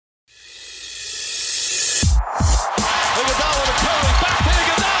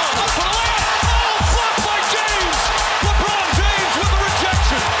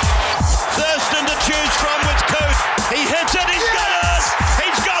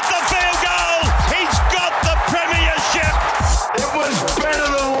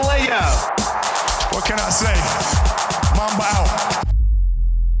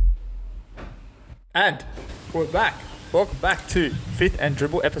We're back. Welcome back to Fifth and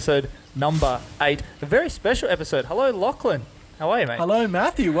Dribble, episode number 8. A very special episode. Hello, Lachlan. How are you, mate? Hello,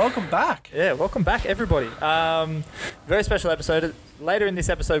 Matthew. Welcome back. Yeah, welcome back, everybody. Very special episode. Later in this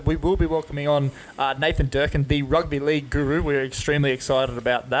episode, we will be welcoming on Nathan Durkin, the rugby league guru. We're extremely excited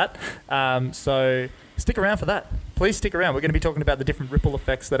about that. So stick around for that. Please stick around. We're going to be talking about the different ripple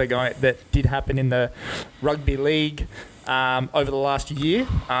effects that did happen in the rugby league over the last year,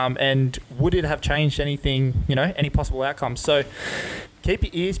 and would it have changed anything? Any possible outcomes? So keep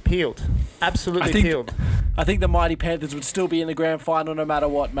your ears peeled. Absolutely peeled. I think the Mighty Panthers would still be in the grand final no matter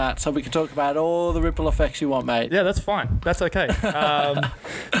what, Matt. So we can talk about all the ripple effects you want, mate. Yeah, that's fine. That's okay.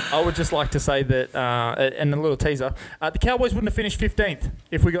 I would just like to say that, and a little teaser, the Cowboys wouldn't have finished 15th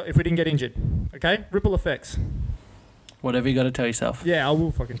if we didn't get injured. Okay, ripple effects. Whatever you got to tell yourself. Yeah, I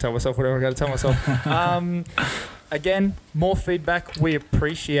will fucking tell myself whatever I got to tell myself. Again, more feedback. We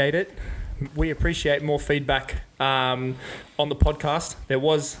appreciate it. We appreciate more feedback on the podcast. There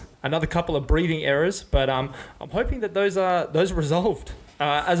was another couple of breathing errors, but I'm hoping that those are resolved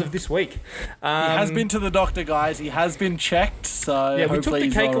as of this week. He has been to the doctor, guys. He has been checked. So yeah, we took the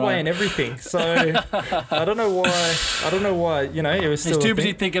cake away and everything. So I don't know why. It was still. He's too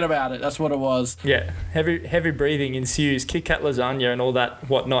busy thinking about it. That's what it was. Yeah, heavy breathing ensues. Kit Kat lasagna and all that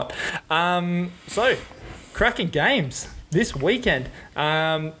whatnot. So cracking games this weekend.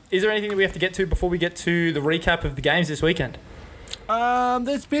 Is there anything that we have to get to before we get to the recap of the games this weekend?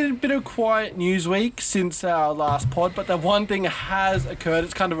 There's been a bit of quiet news week since our last pod, but the one thing has occurred.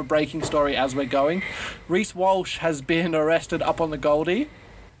 It's kind of a breaking story as we're going. Reece Walsh has been arrested up on the Goldie.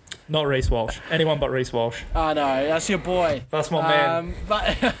 Not Reece Walsh. Anyone but Reece Walsh. I know, that's your boy. That's my man.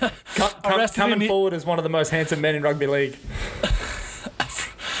 But coming forward as one of the most handsome men in rugby league.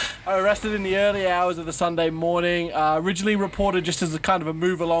 Arrested in the early hours of the Sunday morning. Originally reported just as a kind of a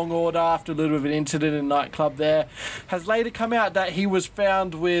move-along order after a little bit of an incident in a nightclub there. Has later come out that he was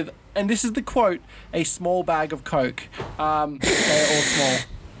found with, and this is the quote, a small bag of coke. They're all small.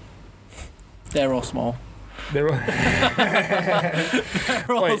 They're all small. They're all...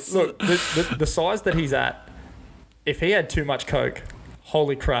 Wait, look, the size that he's at, if he had too much coke,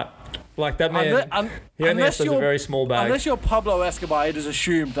 holy crap. Like that man, he only has a very small bag. Unless you're Pablo Escobar, it is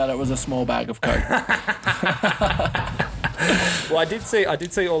assumed that it was a small bag of coke. Well, I did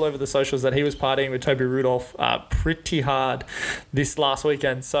see all over the socials that he was partying with Toby Rudolph pretty hard this last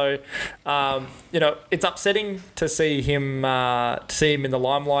weekend. So, it's upsetting to see him in the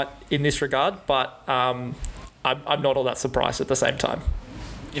limelight in this regard. But I'm not all that surprised at the same time.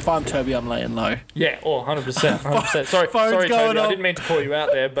 If I'm Toby, I'm laying low. Yeah, 100%. Sorry, Toby, I didn't mean to call you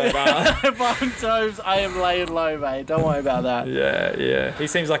out there, but... If I'm Tobes, I am laying low, mate. Don't worry about that. Yeah. He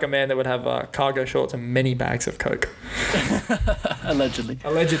seems like a man that would have cargo shorts and many bags of coke. Allegedly.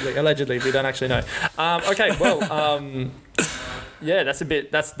 We don't actually know. Okay, well... yeah,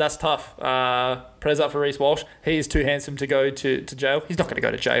 that's tough. Prayers up for Reece Walsh. He is too handsome to go to jail. He's not going to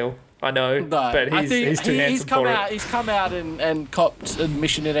go to jail. I know, but he's too handsome for it. He's come out and copped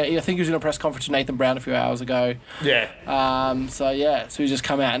admission in it. I think he was in a press conference with Nathan Brown a few hours ago. Yeah. So he's just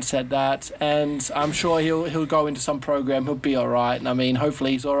come out and said that, and I'm sure he'll go into some program. He'll be all right, and I mean,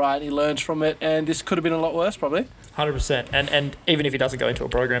 hopefully he's all right and he learns from it. And this could have been a lot worse, probably. 100%. And even if he doesn't go into a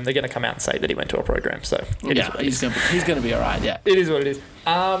program, they're going to come out and say that he went to a program. So he's going to be all right. Yeah. It is what it is.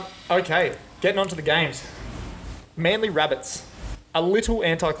 Okay, getting on to the games. Manly Rabbits. A little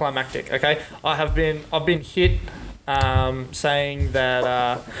anticlimactic, okay? I've been hit saying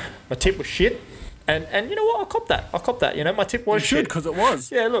that my tip was shit, and you know what? I'll cop that. My tip was shit. You should, because it was.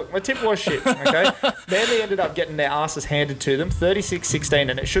 Yeah, look, my tip was shit, okay? Manly ended up getting their asses handed to them,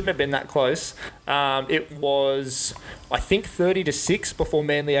 36-16, and it shouldn't have been that close. It was, I think, 30-6 before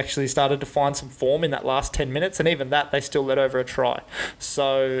Manly actually started to find some form in that last 10 minutes, and even that, they still let over a try.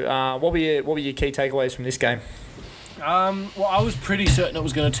 So what were your key takeaways from this game? Well, I was pretty certain it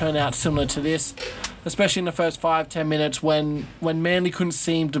was going to turn out similar to this, especially in the first 5-10 minutes when Manly couldn't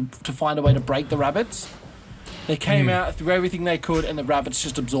seem to find a way to break the Rabbits. They came out, threw everything they could, and the Rabbits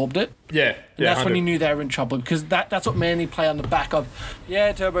just absorbed it. Yeah. And that's when you knew they were in trouble, because that's what Manly play on the back of.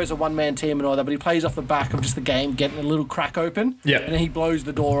 Yeah, Turbo's a one-man team and all that, but he plays off the back of just the game getting a little crack open. Yeah. And then he blows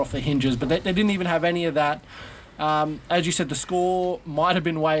the door off the hinges. But they didn't even have any of that. As you said, the score might have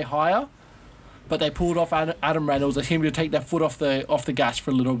been way higher, but they pulled off Adam Reynolds. They seemed to take their foot off the gas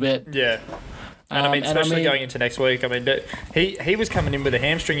for a little bit. Yeah. And especially going into next week, he was coming in with a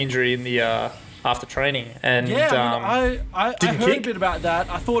hamstring injury in the after training, and I heard a bit about that.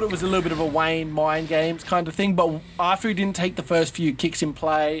 I thought it was a little bit of a Wayne mind games kind of thing, but after he didn't take the first few kicks in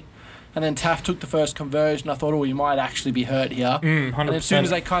play, And then Taft took the first conversion. I thought, he might actually be hurt here. 100%. And as soon as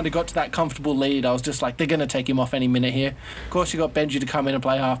they kind of got to that comfortable lead, I was just like, they're going to take him off any minute here. Of course, you got Benji to come in and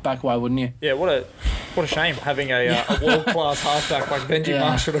play halfback. Why wouldn't you? Yeah, what a shame having a world-class halfback like Benji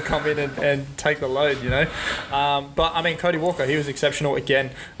Marshall to come in and take the load, you know. But, I mean, Cody Walker, he was exceptional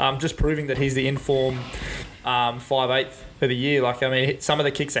again, just proving that he's the in-form 5/8 of the year. Like, I mean, some of the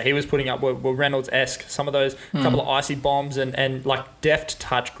kicks that he was putting up were Reynolds-esque. Some of those, couple of icy bombs and like deft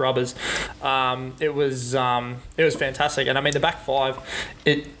touch grubbers. It was fantastic. And I mean, the back five,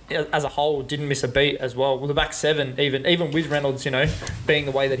 it as a whole didn't miss a beat as well. Well, the back seven, even with Reynolds, you know, being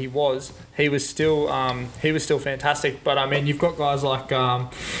the way that he was still fantastic. But I mean, you've got guys like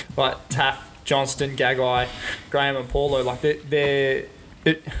Taft, Johnston, Gagai, Graham, and Paulo. Like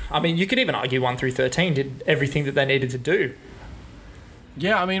I mean, you could even argue 1 through 13 did everything that they needed to do.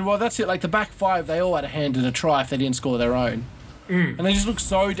 Yeah, I mean, well, that's it. Like, the back five, they all had a hand in a try if they didn't score their own. And they just look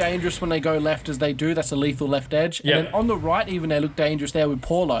so dangerous when they go left as they do. That's a lethal left edge. Yep. And then on the right, even, they look dangerous there with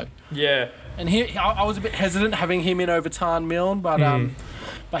Paulo. Yeah. And I was a bit hesitant having him in over Tan Milne,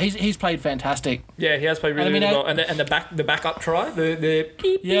 but he's played fantastic. Yeah, he has played really, really well. And the backup try,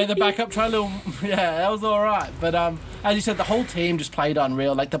 the backup try, that was all right. But as you said, the whole team just played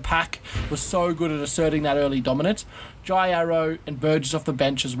unreal. Like, the pack was so good at asserting that early dominance. Jai Arrow and Burgess off the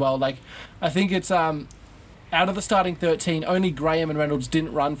bench as well. Like, I think it's out of the starting 13, only Graham and Reynolds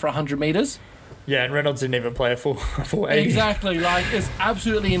didn't run for 100 metres. Yeah, and Reynolds didn't even play a full 80. Exactly, like, it's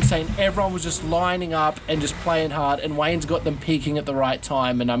absolutely insane. Everyone was just lining up and just playing hard, and Wayne's got them peaking at the right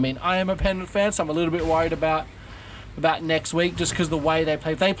time. And I mean, I am a Penrith fan, so I'm a little bit worried about next week, just because the way they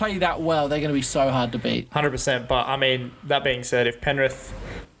play. If they play that well, they're going to be so hard to beat. 100%. But I mean, that being said, if Penrith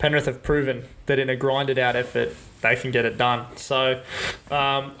have proven that in a grinded out effort they can get it done. So,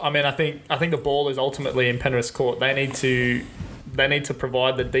 I mean, I think the ball is ultimately in Penrith's court. They need to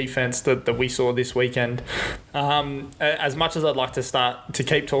provide the defence that we saw this weekend. As much as I'd like to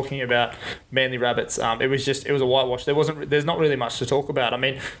keep talking about Manly Rabbits, it was a whitewash. There's not really much to talk about. I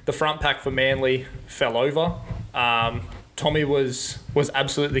mean, the front pack for Manly fell over. Tommy was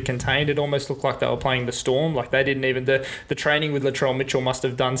absolutely contained. It almost looked like they were playing the Storm. Like, they didn't even... The training with Latrell Mitchell must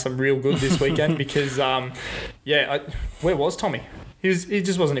have done some real good this weekend because, where was Tommy? He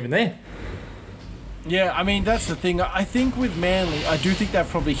just wasn't even there. Yeah, I mean, that's the thing. I think with Manly, I do think they've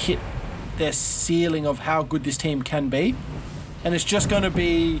probably hit their ceiling of how good this team can be. And it's just going to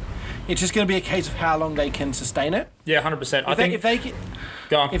be a case of how long they can sustain it. Yeah, 100%.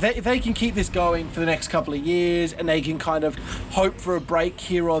 If they can keep this going for the next couple of years, and they can kind of hope for a break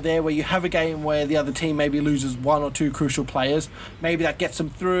here or there where you have a game where the other team maybe loses one or two crucial players, maybe that gets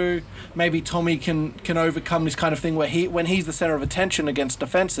them through. Maybe Tommy can overcome this kind of thing where when he's the centre of attention against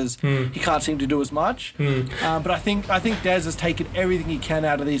defences, he can't seem to do as much. But I think Des has taken everything he can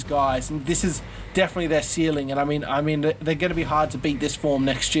out of these guys, and this is definitely their ceiling. And I mean they're going to be hard to beat this form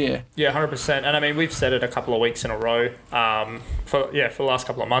next year. Yeah, 100%. And I mean, we've said it a couple of weeks in a row. For the last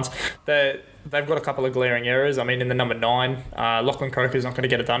couple of months, they've got a couple of glaring errors. I mean, in the number 9, Lachlan Croker's not going to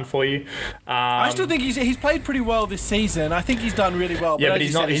get it done for you. I still think he's played pretty well this season. I think he's done really well. Yeah, but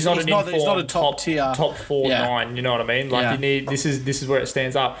he's not a top tier, top 4 9. You know what I mean? Like, you need this is where it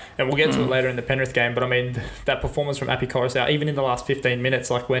stands up, and we'll get to it later in the Penrith game. But I mean, that performance from Api Coruscant, even in the last 15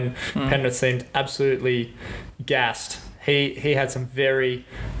 minutes, like when Penrith seemed absolutely gassed, he had some very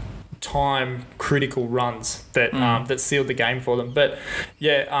time critical runs that sealed the game for them. But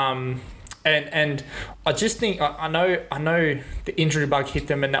and I just think I know the injury bug hit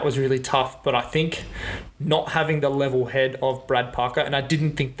them and that was really tough, but I think not having the level head of Brad Parker, and I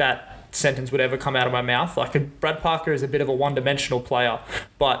didn't think that sentence would ever come out of my mouth. Like, Brad Parker is a bit of a one-dimensional player,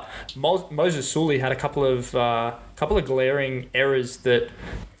 but Moses Sully had a couple of glaring errors that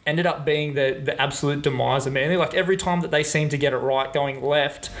ended up being the absolute demise of Manly. Like, every time that they seemed to get it right going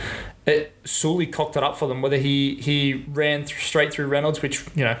left, Sully cocked it up for them. Whether he ran straight through Reynolds, which,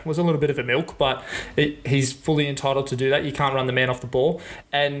 you know, was a little bit of a milk, but he's fully entitled to do that. You can't run the man off the ball.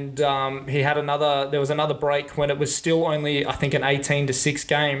 And there was another break when it was still only, I think, an 18-6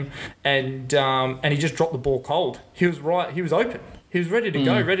 game, and he just dropped the ball cold. He was open. He was ready to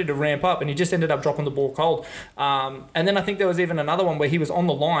go, ready to ramp up, and he just ended up dropping the ball cold. And then I think there was even another one where he was on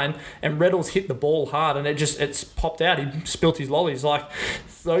the line and Reynolds hit the ball hard and it's popped out. He spilt his lollies. Like,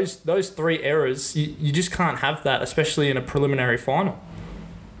 those 3 errors, you just can't have that, especially in a preliminary final.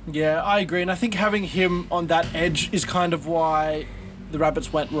 Yeah, I agree. And I think having him on that edge is kind of why the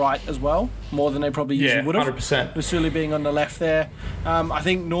Rabbits went right as well, more than they probably usually would have. 100%. Vasuli being on the left there. I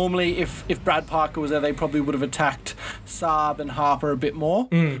think normally if Brad Parker was there, they probably would have attacked Saab and Harper a bit more.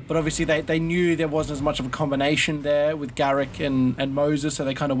 But obviously they knew there wasn't as much of a combination there with Garrick and Moses, so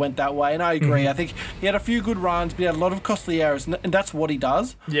they kind of went that way. And I agree. I think he had a few good runs, but he had a lot of costly errors, and that's what he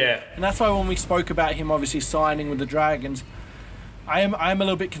does. Yeah. And that's why when we spoke about him obviously signing with the Dragons, I am a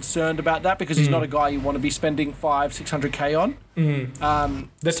little bit concerned about that because he's not a guy you want to be spending 500-600K on.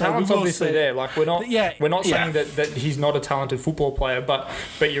 The talent's obviously there. Like we're not saying that he's not a talented football player, but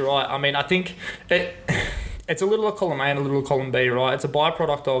you're right. I mean, I think it's a little of column A and a little of column B, right? It's a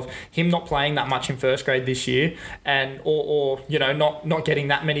byproduct of him not playing that much in first grade this year, and or not getting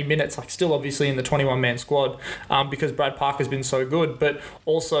that many minutes. Like still obviously in the 21-man squad, because Brad Parker's been so good, but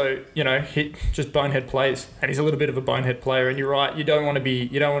also he just bonehead plays, and he's a little bit of a bonehead player. And you're right, you don't want to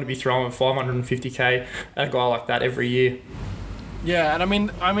be throwing 550K at a guy like that every year. Yeah, and I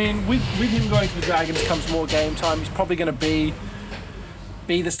mean, with him going to the Dragons comes more game time. He's probably going to be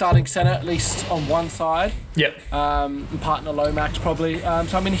the starting centre at least on one side. Yep. Partner Lomax probably.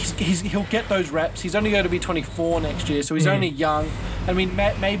 So I mean, he'll get those reps. He's only going to be 24 next year, so he's only young. I mean,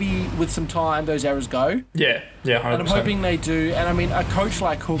 maybe with some time those errors go. Yeah, 100%. And I'm hoping they do. And I mean, a coach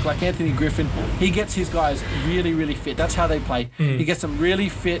like Hook, like Anthony Griffin, he gets his guys really, really fit. That's how they play. He gets them really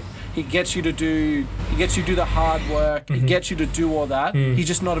fit. He gets you to do the hard work. He gets you to do all that. He's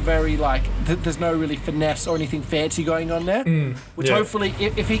just not a very there's no really finesse or anything fancy going on there. Which hopefully,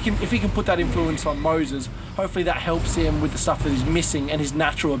 if he can put that influence on Moses, hopefully that helps him with the stuff that he's missing, and his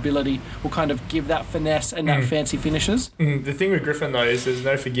natural ability will kind of give that finesse and that fancy finishes. The thing with Griffin though is there's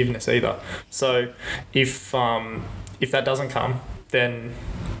no forgiveness either. So if that doesn't come, then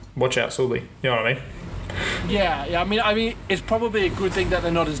watch out, Sully. You know what I mean? Yeah. I mean, it's probably a good thing that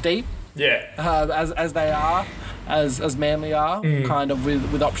they're not as deep. Yeah. As they are, as Manly are, kind of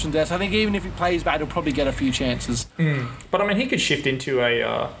with options there. So I think even if he plays bad, he'll probably get a few chances. But I mean, he could shift into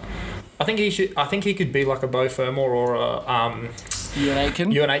a. I think he could be like a Beau Fermor or a. Ewan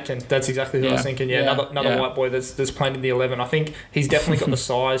Aitken. That's exactly what I was thinking. Yeah, another white boy that's playing in the 11. I think he's definitely got the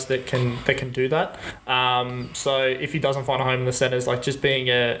size that can do that. So if he doesn't find a home in the centres, like just being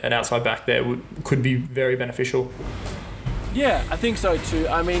an outside back there could be very beneficial. Yeah, I think so too.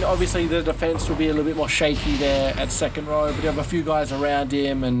 I mean, obviously the defence will be a little bit more shaky there at second row, but you have a few guys around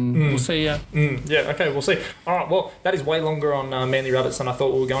him, and we'll see. Yeah, okay, we'll see. All right, well, that is way longer on Manly Rabbits than I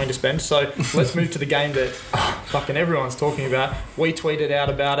thought we were going to spend. So let's move to the game that fucking everyone's talking about. We tweeted out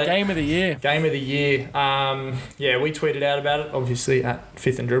about it. Game of the year. We tweeted out about it, obviously at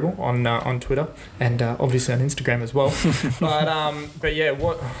Fifth and Dribble on Twitter, and obviously on Instagram as well. but yeah,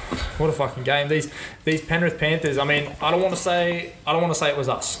 what a fucking game. These Penrith Panthers. I mean, I don't want to say it was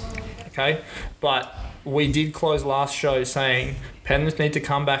us, okay? But we did close last show saying Penrith need to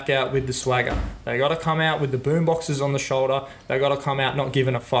come back out with the swagger. They got to come out with the boom boxes on the shoulder. They got to come out not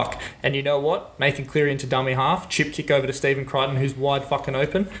giving a fuck. And you know what? Nathan Cleary into dummy half, chip kick over to Stephen Crichton, who's wide fucking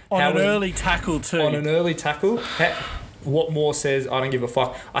open. Early tackle too. On an early tackle. What more says I don't give a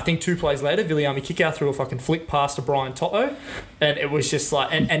fuck? I think 2 plays later, Viliami Kikau threw a fucking flick pass to Brian Toto, and it was just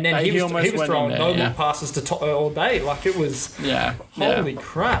like, and then he was throwing no-look passes to Toto all day. Like it was, holy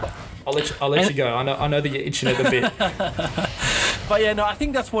crap. I'll let you go. I know that you're itching at the bit. But yeah, no, I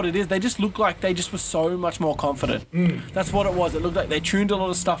think that's what it is. They just look like they just were so much more confident. That's what it was. It looked like they tuned a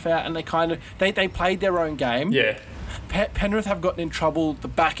lot of stuff out, and they kind of they played their own game. Yeah. Penrith have gotten in trouble the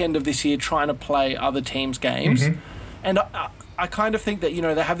back end of this year trying to play other teams' games. And I kind of think that,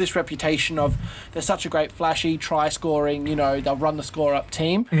 they have this reputation of they're such a great flashy, try-scoring, they'll run the score up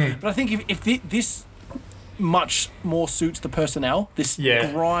team. But I think if this much more suits the personnel, this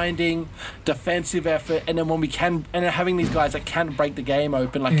grinding defensive effort, and then when we can, and then having these guys that can break the game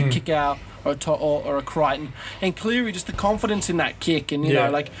open, like a kick out or a Crichton, and Cleary, just the confidence in that kick, and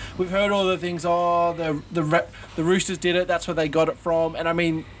like we've heard all the things. The Roosters did it. That's where they got it from, and I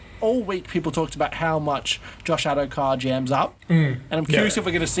mean. All week, people talked about how much Josh Adokar jams up, and I'm curious if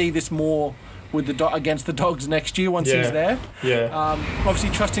we're going to see this more with against the Dogs next year once he's there.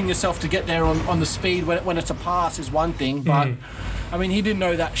 Obviously, trusting yourself to get there on the speed when it's a pass is one thing, but I mean, he didn't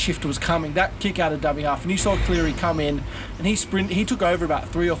know that shift was coming. That kick out of dummy half, and you saw Cleary come in, and he took over about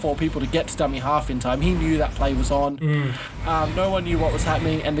 3 or 4 people to get to dummy half in time. He knew that play was on. No one knew what was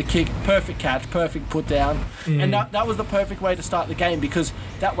happening, and the kick, perfect catch, perfect put down, and that was the perfect way to start the game, because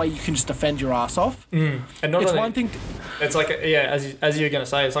that way you can just defend your ass off. And not it's only, one thing. It's like as you're going to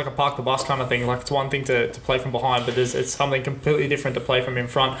say, it's like a park the bus kind of thing. Like it's one thing to play from behind, but it's something completely different to play from in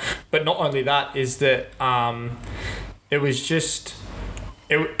front. But not only that is that it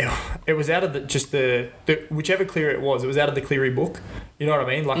it was out of the whichever Cleary it was out of the Cleary book. You know what I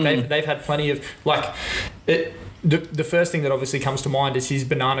mean? Like they've had plenty of like it. The first thing that obviously comes to mind is his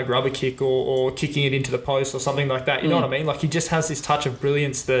banana grubber kick or kicking it into the post or something like that. You know what I mean? Like he just has this touch of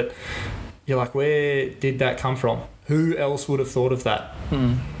brilliance that you're like, where did that come from? Who else would have thought of that?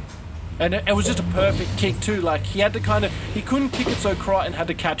 And it was just a perfect kick too. Like he had to he couldn't kick it so Crichton had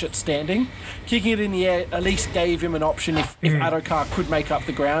to catch it standing. Kicking it in the air at least gave him an option if Addo-Carr could make up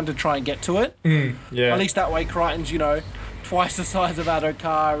the ground to try and get to it. Yeah. At least that way Crichton's, twice the size of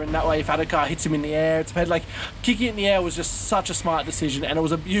Addo-Carr, and that way if Addo-Carr hits him in the air, it's bad. Like kicking it in the air was just such a smart decision, and it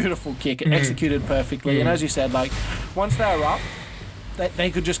was a beautiful kick. It executed perfectly, and as you said, like once they were up,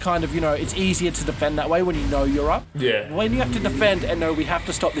 they could just kind of, it's easier to defend that way when you know you're up. Yeah. When you have to defend and know we have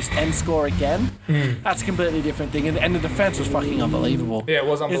to stop this end score again, that's a completely different thing. And the defence was fucking unbelievable. Yeah, it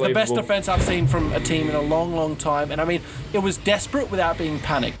was unbelievable. It's the best defence I've seen from a team in a long, long time. And I mean, it was desperate without being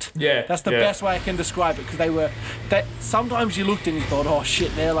panicked. Yeah. That's the best way I can describe it, because sometimes you looked and you thought, oh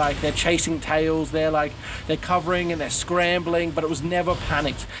shit, they're chasing tails, they're covering and they're scrambling, but it was never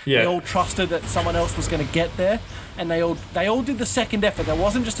panicked. Yeah. They all trusted that someone else was going to get there. And they all did the second effort. There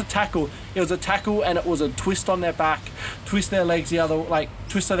wasn't just a tackle. It was a tackle and it was a twist on their back, twist their legs the other,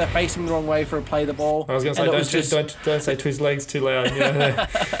 twist so they're facing the wrong way for a play the ball. I was going to say, don't say twist legs too loud.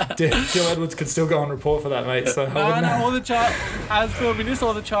 Gil Edwards could still go on report for that, mate. So as filming this,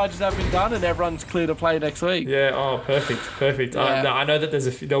 all the charges have been done and everyone's clear to play next week. Yeah. Oh, perfect. Yeah. I know that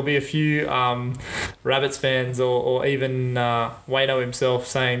there'll be a few Rabbits fans or even Wayno himself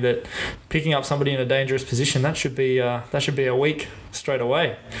saying that picking up somebody in a dangerous position, that should be a week straight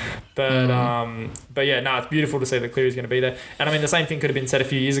away. But yeah, no, it's beautiful to see that Cleary's going to be there. And I mean, the same thing could have been said a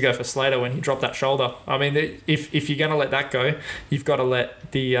few years ago for Slater when he dropped that shoulder. I mean, if you're going to let that go, you've got to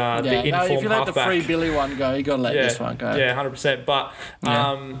let the informed halfback. If you let the Free Billy one go, you got to let this one go. Yeah, 100%. But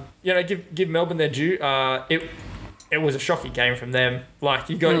give Melbourne their due. It was a shocking game from them. Like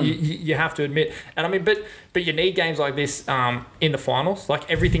you have to admit, and I mean, but you need games like this in the finals. Like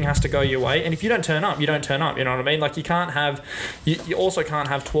everything has to go your way, and if you don't turn up, you don't turn up. You know what I mean? Like you also can't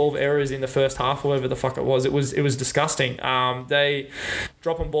have 12 errors in the first half, or whatever the fuck it was. It was disgusting. They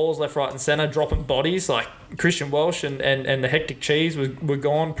dropping balls left, right, and centre, dropping bodies like Christian Welsh and the Hectic Cheese were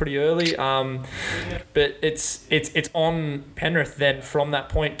gone pretty early. But it's on Penrith then from that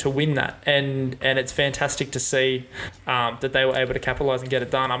point to win that, and it's fantastic to see that they were able to capitalise and get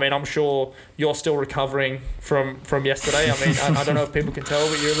it done. I mean, I'm sure you're still recovering from yesterday. I mean, I don't know if people can tell,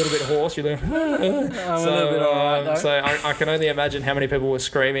 but you're a little bit hoarse. You're like, so I can only imagine how many people were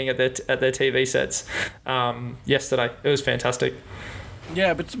screaming at their TV sets yesterday. It was fantastic.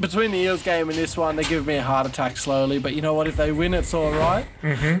 Yeah, but between the Eels game and this one, they give me a heart attack slowly. But you know what? If they win, it's all right.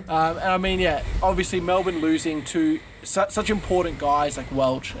 And I mean, obviously Melbourne losing to such important guys like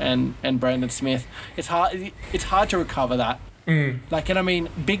Welch and Brandon Smith. It's hard to recover that. And I mean,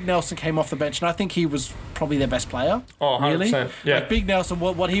 Big Nelson came off the bench, and I think he was probably their best player. Oh, 100%. Really? Yeah. Like Big Nelson,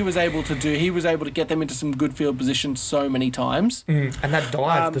 what he was able to do, he was able to get them into some good field positions so many times. And that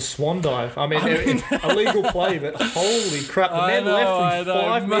dive, the swan dive. I mean illegal play, but holy crap. The man left from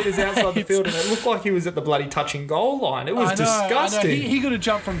 5 metres outside the field, and it looked like he was at the bloody touching goal line. It was disgusting. I know. He could have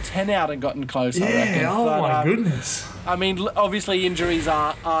jumped from 10 out and gotten close, I reckon. My goodness. I mean, obviously injuries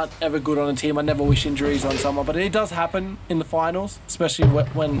aren't ever good on a team. I never wish injuries on someone, but it does happen in the finals, especially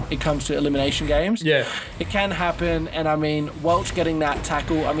when it comes to elimination games. Yeah. It can happen, and I mean, Welch getting that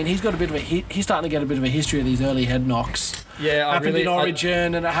tackle, I mean, he's got a bit of he's starting to get a bit of a history of these early head knocks. Yeah, happened in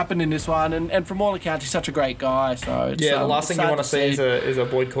Origin, and it happened in this one, and from all accounts, he's such a great guy. So it's, the last thing you want to see is a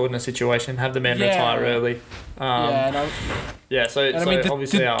Boyd Cordner situation. Have the man retire early. So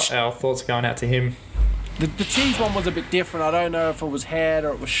obviously our thoughts are going out to him. The cheese one was a bit different. I don't know if it was head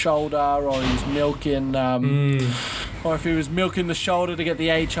or it was shoulder or he was milking, or if he was milking the shoulder to get the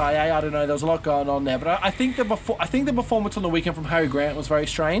HIA. I don't know. There was a lot going on there. But I think the performance on the weekend from Harry Grant was very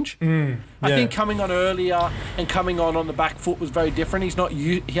strange. I think coming on earlier and coming on the back foot was very different.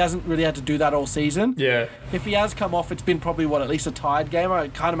 He hasn't really had to do that all season. Yeah. If he has come off, it's been probably at least a tied game. I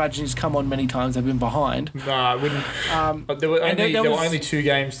can't imagine he's come on many times. They've been behind. No, I wouldn't. There were only 2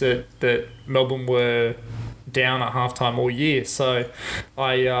 games that Melbourne were down at halftime all year, so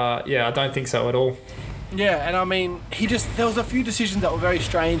I don't think so at all. Yeah, and I mean, there was a few decisions that were very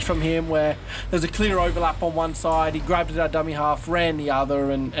strange from him, where there's a clear overlap on one side, he grabbed it at dummy half, ran the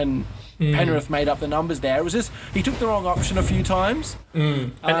other, and Penrith made up the numbers there. It was just he took the wrong option a few times.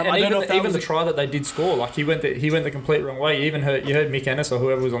 And even the try that they did score, like he went the complete wrong way. You heard Mick Ennis or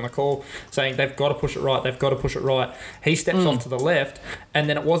whoever was on the call saying they've got to push it right. He steps off to the left, and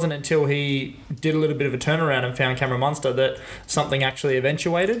then it wasn't until he did a little bit of a turnaround and found Cameron Munster that something actually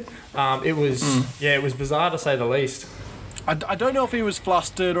eventuated. It was bizarre to say the least. I don't know if he was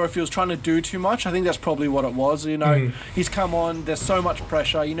flustered or if he was trying to do too much. I think that's probably what it was. He's come on. There's so much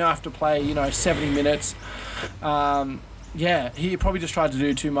pressure. You have to play 70 minutes. He probably just tried to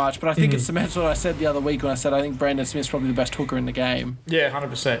do too much. But I think it cements what I said the other week when I said I think Brandon Smith's probably the best hooker in the game. Yeah,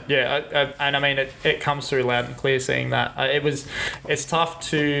 100%. Yeah, and I mean it comes through loud and clear seeing that. It's tough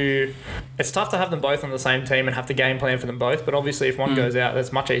to have them both on the same team and have to game plan for them both. But obviously, if one goes out,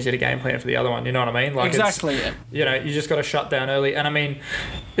 it's much easier to game plan for the other one. You know what I mean? Like exactly. You just got to shut down early. And I mean,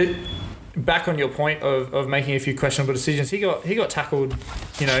 back on your point of making a few questionable decisions, he got tackled,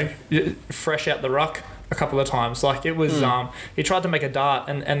 fresh out the ruck a couple of times. Like it was he tried to make a dart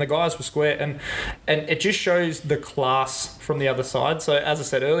and the guys were square and it just shows the class from the other side. So as I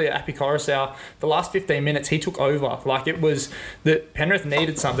said earlier, Api Coruscant, the last 15 minutes he took over. Like it was that Penrith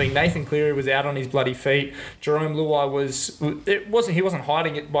needed something. Nathan Cleary was out on his bloody feet. Jerome Luai he wasn't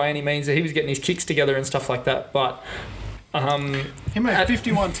hiding it by any means. He was getting his kicks together and stuff like that. But he made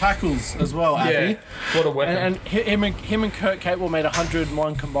 51 tackles as well, Api. Yeah, what a weapon. And him and Kurt Capewell made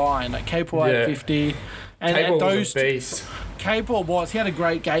 101 combined. Like Capewell had 50. And was a beast. Capewell he had a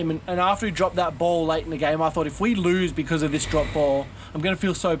great game, and after he dropped that ball late in the game, I thought if we lose because of this drop ball, I'm going to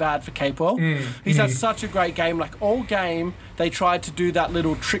feel so bad for Capewell. He's had such a great game. Like all game, they tried to do that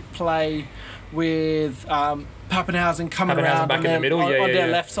little trick play with Pappenhausen coming around back in the middle. on their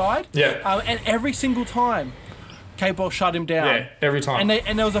left side. Yeah. And every single time, Capewell shut him down. Yeah, every time.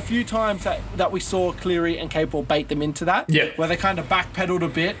 And there was a few times that we saw Cleary and Capewell bait them into that. Yeah. Where they kind of backpedaled a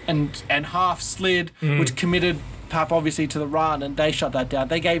bit and half slid, which committed Pap obviously to the run, and they shut that down.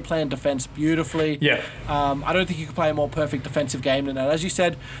 They game planned defence beautifully. Yeah. I don't think you could play a more perfect defensive game than that. As you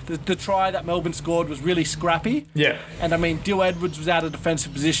said, the try that Melbourne scored was really scrappy. Yeah. And I mean, Dill Edwards was out of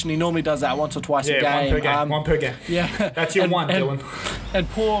defensive position. He normally does that once or twice a game. One per game. Yeah. That's your one, Dylan. And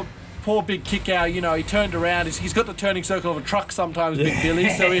poor big kick out, he turned around. He's got the turning circle of a truck sometimes, Big Billy,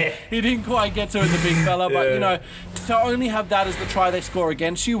 so he didn't quite get to it, the big fella. But, to only have that as the try they score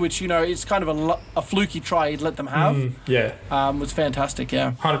against you, which, is kind of a fluky try you'd let them have, was fantastic,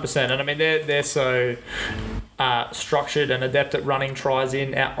 100%. And, I mean, they're so structured and adept at running tries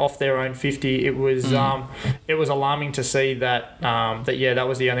off their own 50. It was alarming to see that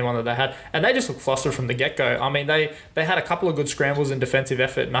was the only one that they had. And they just looked flustered from the get-go. I mean, they had a couple of good scrambles in defensive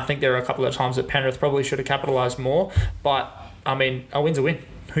effort, and I think there were a couple of times that Penrith probably should have capitalised more. But, I mean, a win's a win.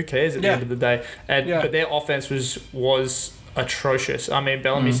 Who cares at the end of the day? But their offense was atrocious. I mean,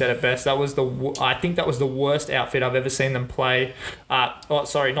 Bellamy said it best. I think that was the worst outfit I've ever seen them play.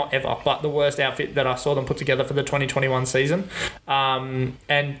 Not ever, but the worst outfit that I saw them put together for the 2021 season. And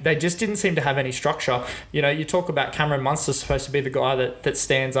they just didn't seem to have any structure. You talk about Cameron Munster supposed to be the guy that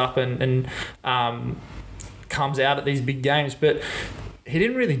stands up and comes out at these big games, but he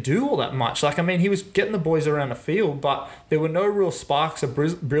didn't really do all that much. Like, I mean, he was getting the boys around the field, but there were no real sparks of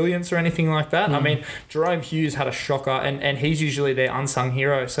brilliance or anything like that. I mean, Jerome Hughes had a shocker, and he's usually their unsung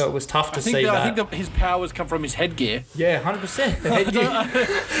hero, so it was tough to see that. I think his powers come from his headgear. Yeah, 100%.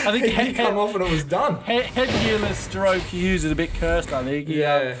 I think he'd come off and it was done. Headgearless Jerome Hughes is a bit cursed, I think.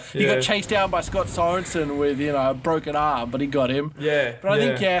 He got chased down by Scott Sorensen with, a broken arm, but he got him. Yeah. But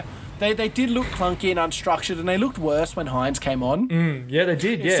I think, They did look clunky and unstructured, and they looked worse when Hines came on. Yeah, they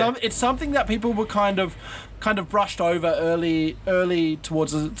did. It's something that people were kind of brushed over early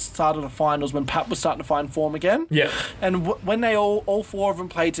towards the start of the finals when Pap was starting to find form again. Yeah. And when they all four of them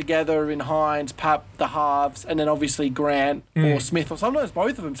played together in Hines, Pap, the halves, and then obviously Grant or Smith, or sometimes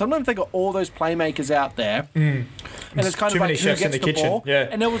both of them. Sometimes they got all those playmakers out there, and it's kind of like who gets the ball. Yeah.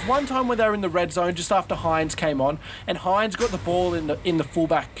 And there was one time where they were in the red zone just after Hines came on, and Hines got the ball in the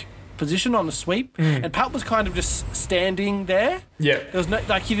fullback position on the sweep, and Pat was kind of just standing there. Yeah. There was no,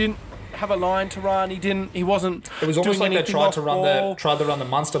 he didn't have a line to run. He wasn't. It was almost like they tried to run the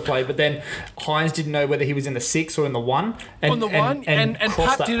Munster play, but then Hines didn't know whether he was in the 6 or in the 1. And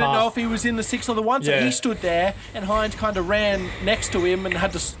Pat didn't know if he was in the 6 or the 1, so he stood there, and Hines kind of ran next to him and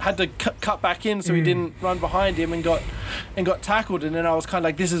had to cut back in so he didn't run behind him and got tackled. And then I was kind of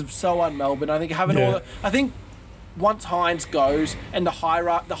like, this is so un-Melbourne. I think once Hines goes, and the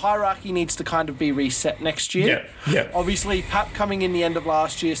hierarchy needs to kind of be reset next year. Yeah. Obviously, Pap coming in the end of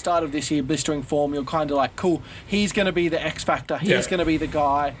last year, start of this year, blistering form, you're kind of like, cool, he's going to be the X factor. He's going to be the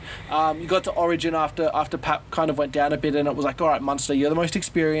guy. You got to Origin after Pap kind of went down a bit, and it was like, all right, Munster, you're the most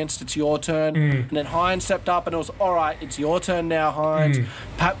experienced. It's your turn. And then Hines stepped up, and it was, all right, it's your turn now, Hines.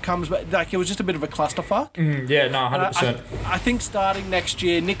 Pap comes back. Like, it was just a bit of a clusterfuck. 100%. I think starting next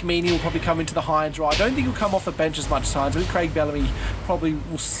year, Nick Meaney will probably come into the Hines role. I don't think he'll come off the bench as much as Hines. I think Craig Bellamy probably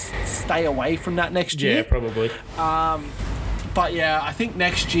will stay away from that next year. Yeah, probably. But yeah, I think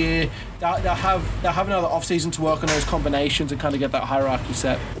next year they'll have another off season to work on those combinations and kind of get that hierarchy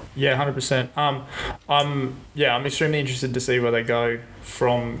set. Yeah, 100%. I'm extremely interested to see where they go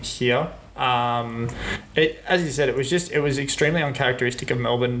from here. As you said, it was extremely uncharacteristic of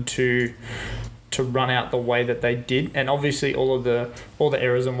Melbourne to run out the way that they did, and obviously all the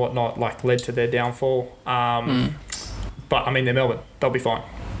errors and whatnot like led to their downfall. But I mean, they're Melbourne; they'll be fine.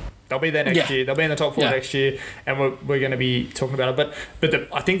 They'll be there next year. They'll be in the top 4 next year, and we're going to be talking about it. But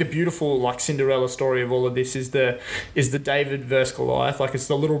I think the beautiful like Cinderella story of all of this is the David versus Goliath. Like, it's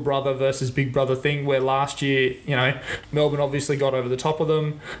the little brother versus big brother thing. Where last year, Melbourne obviously got over the top of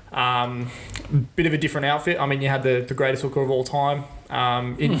them. Bit of a different outfit. I mean, you had the greatest hooker of all time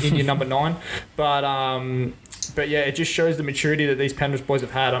in your number 9, But yeah, it just shows the maturity that these Penrith boys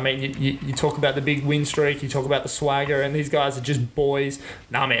have had. I mean, you talk about the big win streak, you talk about the swagger, and these guys are just boys.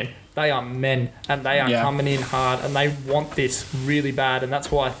 Nah, man, they are men, and they are coming in hard, and they want this really bad. And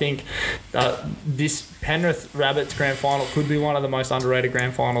that's why I think this Penrith Rabbits grand final could be one of the most underrated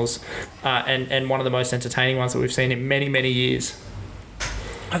grand finals, and one of the most entertaining ones that we've seen in many, many years.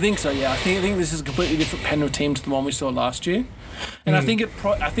 I think so. Yeah, I think this is a completely different Penrith team to the one we saw last year. And I think it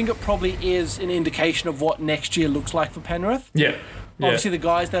probably is an indication of what next year looks like for Penrith. Yeah. Obviously, the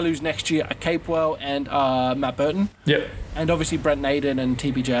guys they lose next year are Capewell and Matt Burton. Yeah. And obviously Brent Naden and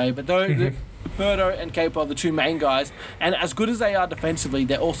TPJ. But Burto and Capewell are the 2 main guys. And as good as they are defensively,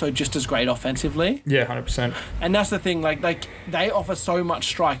 they're also just as great offensively. Yeah, 100%. And that's the thing. Like they offer so much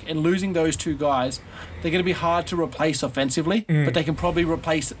strike. And losing those 2 guys, they're going to be hard to replace offensively, but they can probably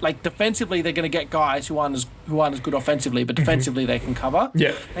replace. Like, defensively, they're going to get guys who aren't as good offensively, but defensively they can cover. Yeah,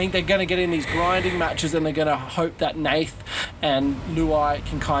 I think they're going to get in these grinding matches, and they're going to hope that Nath and Luai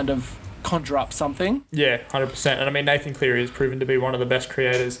can kind of conjure up something. Yeah, 100%. And I mean, Nathan Cleary has proven to be one of the best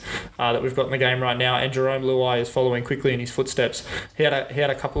creators that we've got in the game right now, and Jerome Luai is following quickly in his footsteps. He had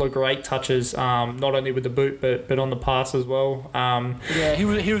a couple of great touches, not only with the boot but on the pass as well. He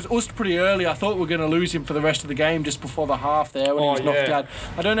was ussed pretty early. I thought we were going to lose him for the rest of the game just before the half there when he was knocked out.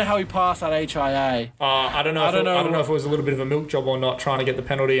 I don't know how he passed that HIA. I don't know if it was a little bit of a milk job or not, trying to get the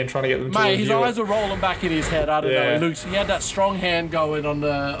penalty and trying to get them to review it. His eyes were rolling back in his head. I don't know. He had that strong hand going on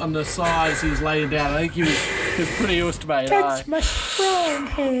the side. He was laying down. I think he was pretty used, mate. That's my strong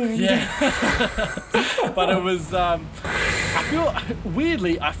hand. Yeah. But it was. I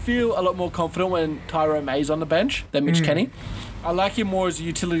feel a lot more confident when Tyrone May's on the bench than Mitch Kenny. I like him more as a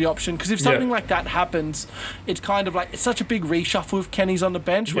utility option, because if something like that happens, it's kind of like, it's such a big reshuffle if Kenny's on the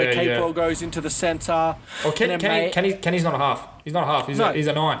bench, where Capewell goes into the centre. Well, Kenny's not a half. He's not a half. He's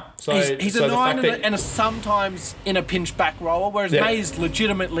a 9. So he's a 9 and a sometimes in a pinch back rower, whereas May's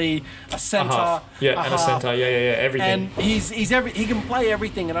legitimately a centre. A centre. Yeah, everything. And he can play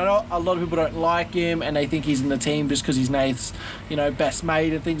everything. And I know a lot of people don't like him, and they think he's in the team just because he's Nath's, best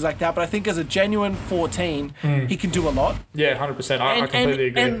mate and things like that. But I think as a genuine 14, he can do a lot. Yeah, 100%. I completely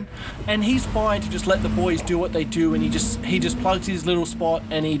agree. And he's fine to just let the boys do what they do, and he just plugs his little spot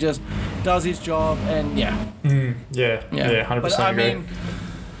and he just does his job. And 100%. But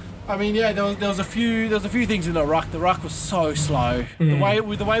I mean, there was a few things in the ruck. The ruck was so slow. The way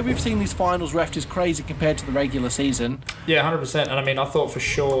we've seen these finals ref is crazy compared to the regular season. Yeah, 100%. And I mean, I thought for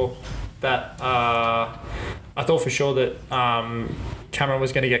sure that Cameron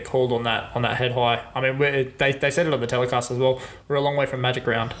was going to get called on that head high. I mean, they said it on the telecast as well. We're a long way from Magic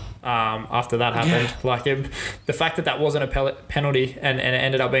Round after that happened. Yeah. Like, the fact that wasn't a penalty and it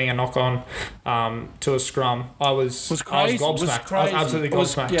ended up being a knock on to a scrum, I was crazy. I was gobsmacked. I was absolutely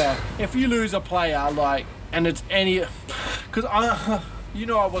gobsmacked. Yeah, if you lose a player, and it's any, because I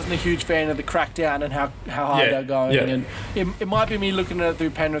wasn't a huge fan of the crackdown and how high they're going, and it might be me looking at it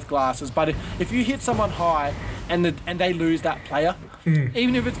through Penrith glasses, but if you hit someone high and they lose that player,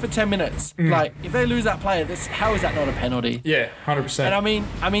 even if it's for 10 minutes, like, if they lose that player, how is that not a penalty? Yeah, 100%. And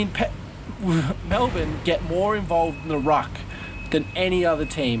I mean, Melbourne get more involved in the ruck than any other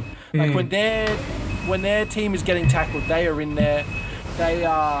team. Like, when their team is getting tackled, they are in there. They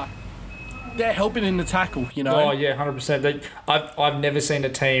are they're helping in the tackle, you know. Oh yeah, 100%. I've never seen a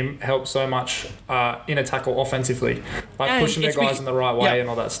team help so much in a tackle offensively, like And pushing their it's guys in the right way yeah. and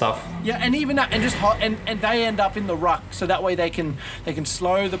all that stuff. Yeah, and even that, and just and they end up in the ruck, so that way they can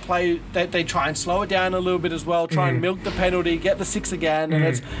slow the play. They try and slow it down a little bit as well. Try and milk the penalty, get the 6 again, and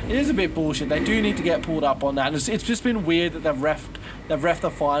it is a bit bullshit. They do need to get pulled up on that. And it's just been weird that they've refed the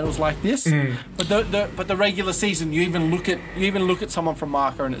finals like this. But the regular season, you even look at someone from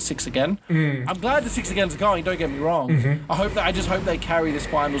Marker and it's 6 again. I'm glad the 6 agains are going. Don't get me wrong. I just hope they carry this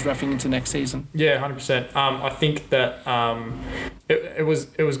finals reffing into next season. Yeah, 100%. I think that it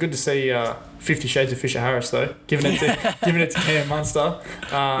was good to see 50 Shades of Fisher Harris though, giving it to Cam Munster.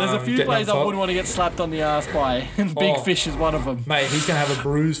 There's a few players I wouldn't want to get slapped on the ass by, and Big Fish is one of them. Mate, he's gonna have a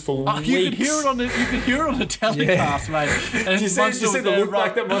bruise for weeks. You could hear it on the telecast, mate. And Did you see the look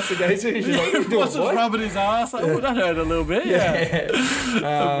like that Munster gave to him? He's like, Munster's rubbing his ass. Like, that hurt a little bit. Yeah.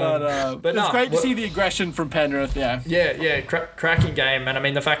 But it's great to see the aggression from Penrith. Yeah. Yeah. Cracking game, and I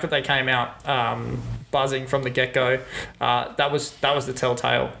mean the fact that they came out buzzing from the get-go, that was the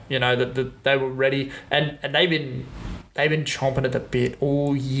telltale. You know that they were ready, and they've been chomping at the bit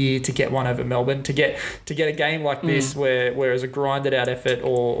all year to get one over Melbourne, to get a game like this where it was a grinded out effort,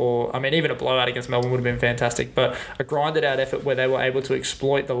 or I mean even a blowout against Melbourne would have been fantastic, but a grinded out effort where they were able to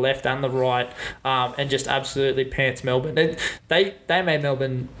exploit the left and the right, and just absolutely pants Melbourne. They made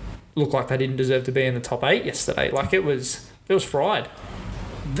Melbourne look like they didn't deserve to be in the top 8 yesterday. Like it was fried.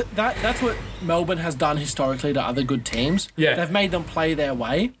 That's what Melbourne has done historically to other good teams. Yeah. They've made them play their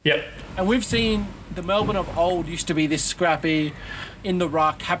way. Yep. And we've seen the Melbourne of old used to be this scrappy, in the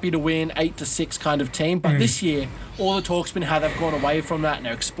ruck, happy to win, 8-6 kind of team. But this year, all the talk's been how they've gone away from that, and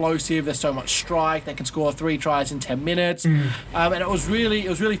they're explosive. There's so much strike. They can score 3 tries in 10 minutes. And it was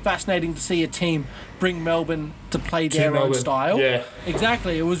really fascinating to see a team bring Melbourne to play their own style. Yeah.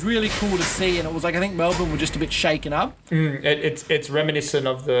 Exactly. It was really cool to see, and it was like I think Melbourne were just a bit shaken up. It's reminiscent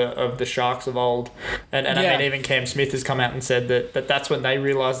of the Sharks of old, and I mean even Cam Smith has come out and said that that's when they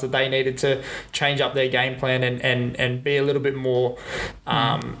realised that they needed to change up their game plan and be a little bit more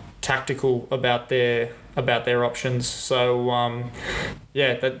tactical about their options. So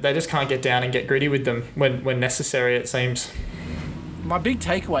they just can't get down and get gritty with them when necessary, it seems. My big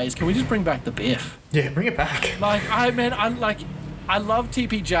takeaway is, can we just bring back the Biff? Yeah, bring it back. I love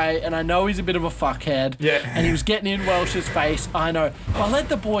TPJ, and I know he's a bit of a fuckhead. Yeah. And he was getting in Welsh's face. I know. But let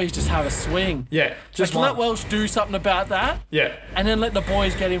the boys just have a swing. Yeah. Just let Welsh do something about that. Yeah. And then let the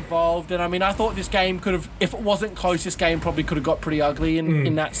boys get involved. And I mean, I thought this game could have, if it wasn't close, this game probably could have got pretty ugly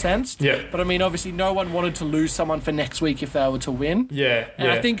in that sense. Yeah. But I mean, obviously, no one wanted to lose someone for next week if they were to win. Yeah.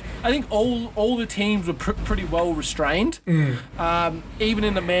 And I think all the teams were pretty well restrained. Even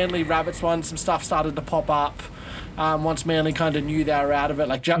in the Manly Rabbits one, some stuff started to pop up. Once Manly kind of knew they were out of it,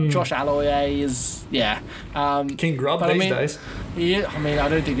 like Josh Alloy is, King Grub these days. Yeah, I mean, I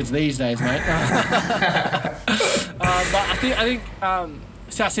don't think it's these days, mate. But I think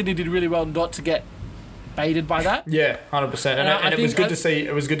South Sydney did really well not to get baited by that. Yeah, 100%. And it was good to see.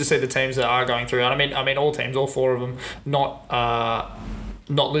 It was good to see the teams that are going through. And I mean, all teams, all 4 of them,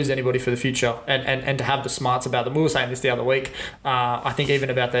 not lose anybody for the future, and to have the smarts about them. We were saying this the other week. I think even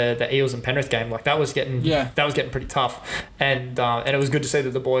about the Eels and Penrith game, like that was getting pretty tough, and it was good to see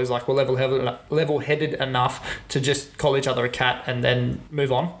that the boys were level-headed enough to just call each other a cat and then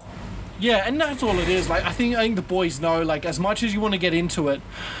move on. Yeah, and that's all it is. Like I think the boys know, like, as much as you want to get into it,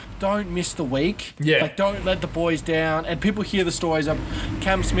 don't miss the week. Yeah. Like, don't let the boys down. And people hear the stories of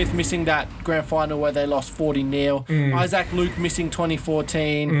Cam Smith missing that grand final where they lost 40-0. Isaac Luke missing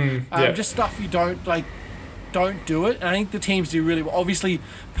 2014. Just stuff you don't do it. And I think the teams do really well. Obviously,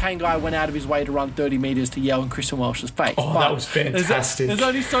 Pangai went out of his way to run 30 metres to yell in Christian Welsh's face. Oh, that was fantastic. There's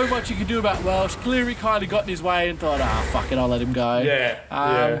only so much you can do about Welsh. Clearly kind of got in his way and thought, fuck it, I'll let him go. Yeah.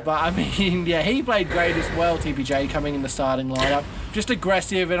 But I mean, he played great as well, TPJ, coming in the starting lineup. Just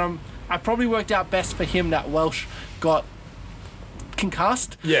aggressive, and I probably worked out best for him that Welsh got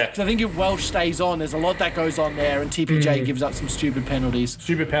concussed. Yeah. Because I think if Welsh stays on, there's a lot that goes on there, and TPJ gives up some stupid penalties.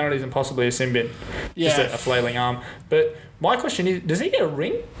 Stupid penalties and possibly a sin bin. Yeah. Just a flailing arm. But my question is, does he get a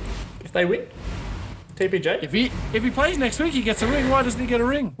ring if they win? TPJ? If he plays next week, he gets a ring. Why doesn't he get a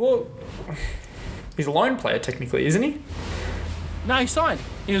ring? Well, he's a loan player technically, isn't he? No, he signed.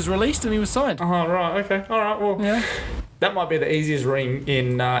 He was released and he was signed. Oh, right. Okay. All right. Well, yeah. That might be the easiest ring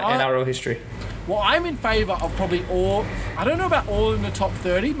in NRL history. Well, I'm in favour of probably all. I don't know about all in the top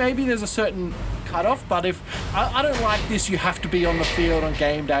 30. Maybe there's a certain cutoff, but if I don't like this, you have to be on the field on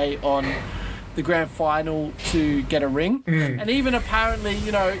game day on the grand final to get a ring. And even apparently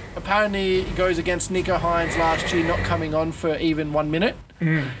it goes against Nico Hines last year not coming on for even 1 minute.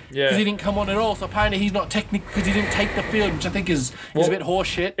 Yeah. Because he didn't come on at all. So apparently he's not technical because he didn't take the field, which I think is a bit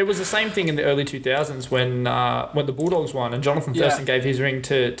horseshit. It was the same thing in the early 2000s when the Bulldogs won and Jonathan Thurston gave his ring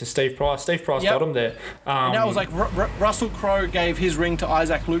to Steve Price. Steve Price got him there. And that was like Russell Crowe gave his ring to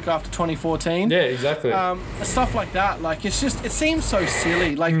Isaac Luke after 2014. Yeah, exactly. Stuff like that. Like it seems so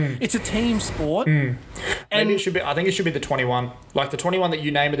silly. Like it's a team sport. And maybe it should be. I think it should be the 21, like the 21 that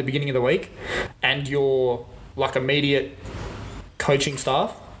you name at the beginning of the week, and your like immediate coaching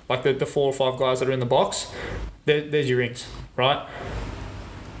staff, like the 4 or 5 guys that are in the box. There's your rings, right?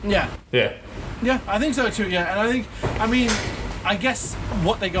 Yeah. Yeah. Yeah, I think so too. Yeah, and I guess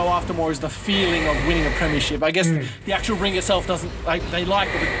what they go after more is the feeling of winning a premiership. I guess the actual ring itself doesn't like. They like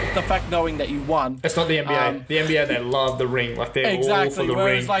the fact knowing that you won. It's not the NBA. The NBA, they love the ring. Like they're all for the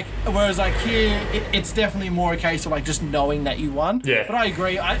ring. Whereas here, it's definitely more a case of like just knowing that you won. Yeah. But I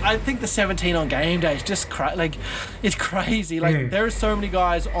agree. I think the 17 on game day is just it's crazy. Like there are so many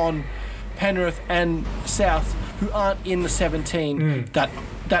guys on Penrith and South who aren't in the 17 that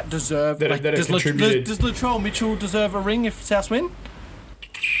deserve. That have contributed. Does Latrell Mitchell deserve a ring if South win?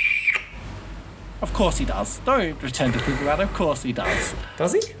 Of course he does. Don't pretend to think about it. Of course he does.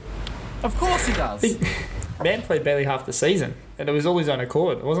 Does he? Of course he does. Man played barely half the season, and it was all his own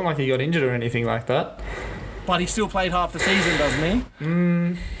accord. It wasn't like he got injured or anything like that. But he still played half the season, doesn't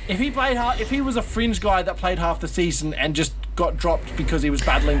he? If he was a fringe guy that played half the season and just got dropped because he was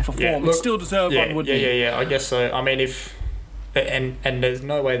battling for form, he'd still deserve one, wouldn't he? Yeah, I guess so. I mean, if... And there's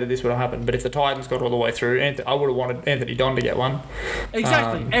no way that this would have happened, but if the Titans got all the way through, I would have wanted Anthony Don to get one.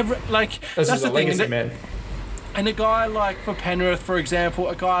 Exactly. That's the legacy, thing. Man. And a guy like for Penrith, for example,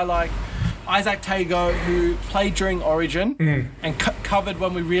 a guy like Isaac Tago, who played during Origin and covered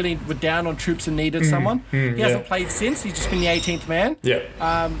when we really were down on troops and needed someone. He hasn't played since. He's just been the 18th man.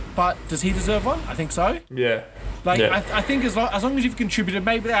 Yeah. But does he deserve one? I think so. Yeah. I think as long as you've contributed,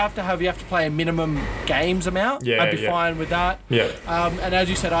 maybe you have to play a minimum games amount. Yeah, I'd be fine with that. Yeah. And as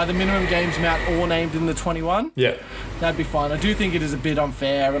you said, either minimum games amount or named in the 21. Yeah. That'd be fine. I do think it is a bit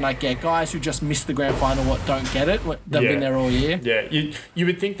unfair, and guys who just missed the grand final don't get it. They've been there all year. Yeah. You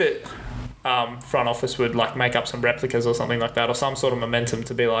would think that front office would like make up some replicas or something like that, or some sort of memento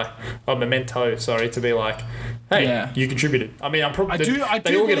to be like, hey, you contributed. I mean,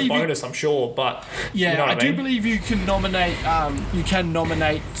 they all get a bonus, I'm sure, but yeah, you know what I do believe you can nominate. You can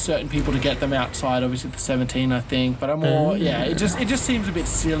nominate certain people to get them outside, obviously the 17, I think. But I'm more, it just seems a bit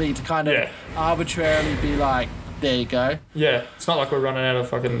silly to kind of arbitrarily be like, there you go. Yeah, it's not like we're running out of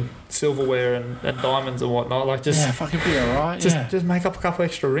fucking silverware and diamonds and whatnot. Like, just fucking be alright. Just make up a couple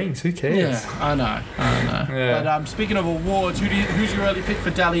extra rings. Who cares? Yeah, I know. Yeah. But speaking of awards, who's your early pick for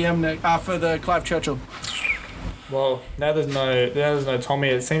Dally M for the Clive Churchill? Well, now there's no Tommy.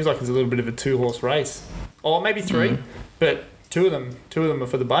 It seems like it's a little bit of a 2-horse race, or maybe 3, but two of them are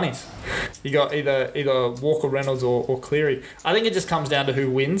for the Bunnies. You got either Walker, Reynolds, or Cleary. I think it just comes down to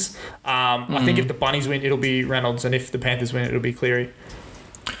who wins. I think if the Bunnies win, it'll be Reynolds, and if the Panthers win, it'll be Cleary.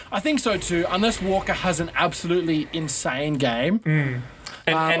 I think so too, unless Walker has an absolutely insane game.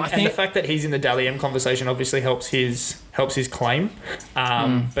 And the fact that he's in the Dally M conversation obviously helps his claim.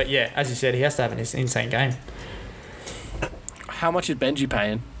 But yeah, as you said, he has to have an insane game. How much is Benji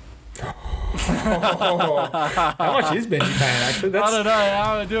paying? How much is Benji paying, actually? I don't know.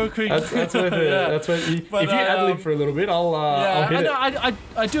 I'll do a quick... That's worth it. Yeah. That's worth it. If you ad-lib for a little bit, I'll hit it.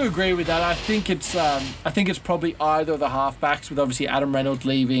 I do agree with that. I think it's probably either of the halfbacks, with obviously Adam Reynolds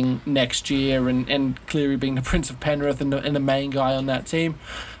leaving next year and Cleary being the Prince of Penrith and the main guy on that team.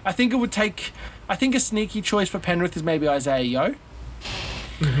 I think a sneaky choice for Penrith is maybe Isaiah Yeo.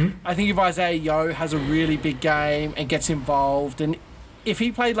 I think if Isaiah Yeo has a really big game and gets involved, and if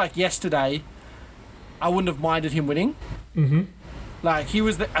he played like yesterday, I wouldn't have minded him winning. Like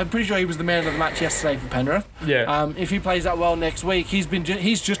I'm pretty sure he was the man of the match yesterday for Penrith. Yeah. If he plays that well next week, he's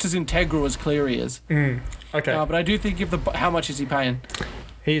just as integral as Cleary is. Okay. But I do think how much is he paying?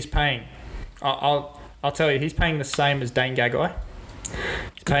 He is paying. I'll tell you, he's paying the same as Dane Gagai.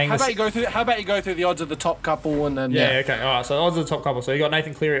 How about you go through the odds of the top couple and then okay. All right. So odds of the top couple. So you got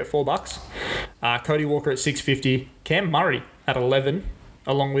Nathan Cleary at $4, Cody Walker at $6.50, Cam Murray at 11,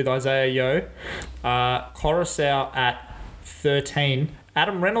 along with Isaiah Yeo, Coruscant at 13.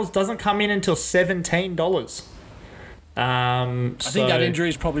 Adam Reynolds doesn't come in until $17. I think that injury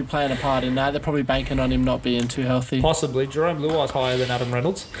is probably playing a part in that. They're probably banking on him not being too healthy. Possibly. Jerome Luai's higher than Adam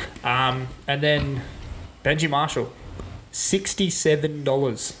Reynolds, and then Benji Marshall.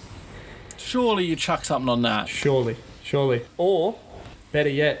 $67. Surely you chuck something on that. Surely. Or, better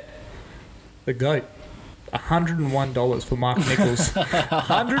yet, the GOAT, $101 for Mark Nichols.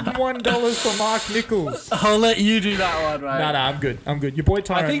 $101 for Mark Nichols. I'll let you do that one, mate. No, I'm good. Your boy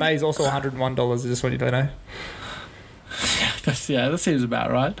Tyrone May is also $101. Is this what you don't know? That seems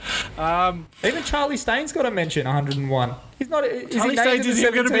about right. Even Charlie Staines got a mention, 101. He's not. Is Charlie he named Staines in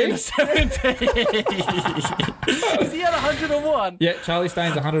is going to be in the 17. Is he at 101? Yeah, Charlie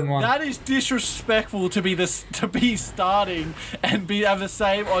Staines 101. That is disrespectful to be starting and have the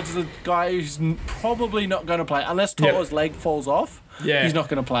same odds as a guy who's probably not going to play unless To'o's leg falls off. Yeah. He's not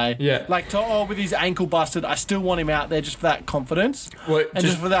going to play. Yeah. Like To'o with his ankle busted, I still want him out there just for that confidence. Well, and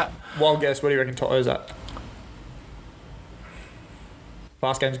just for that. Wild guess, what do you reckon To'o's at?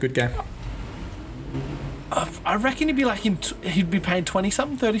 Last game's a good game. I reckon he'd be paying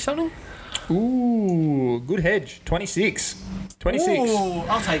 20-something, 30-something. Ooh, good hedge. 26. 26. Ooh,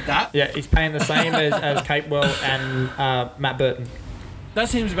 I'll take that. Yeah, he's paying the same as Capewell and Matt Burton. That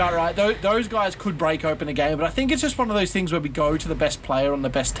seems about right. Those guys could break open a game, but I think it's just one of those things where we go to the best player on the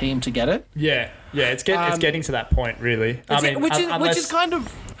best team to get it. Yeah, it's getting to that point, really. Which is kind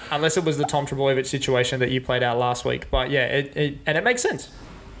of... Unless it was the Tom Trbojevic situation that you played out last week. But yeah, it makes sense.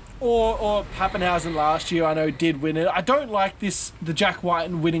 Or Pappenhausen last year, I know, did win it. I don't like the Jack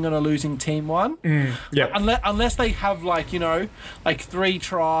Whiten winning on a losing team one. Yeah. Unless they have like 3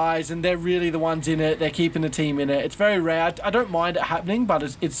 tries and they're really the ones in it, they're keeping the team in it. It's very rare. I don't mind it happening, but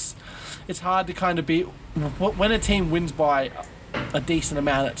it's hard to kind of be... When a team wins by a decent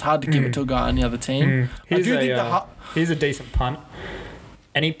amount, it's hard to give it to a guy on the other team. Here's a decent punt.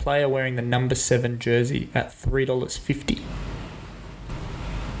 Any player wearing the number 7 jersey at $3.50.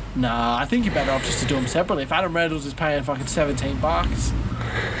 Nah, I think you're better off just to do them separately. If Adam Reynolds is paying fucking $17.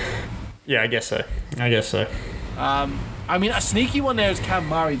 Yeah, I guess so. I mean, a sneaky one there is Cam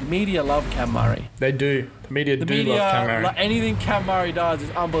Murray. The media love Cam Murray. They do. The media love Cam Murray. Anything Cam Murray does is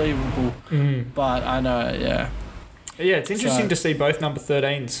unbelievable. But I know, yeah. Yeah, it's interesting to see both number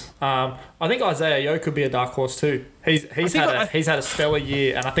 13s. I think Isaiah Yeo could be a dark horse too. He's had a stellar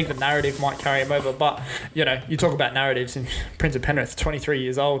year, and I think the narrative might carry him over. But you talk about narratives, and Prince of Penrith, 23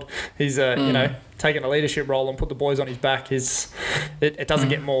 years old, he's taking a leadership role and put the boys on his back. It doesn't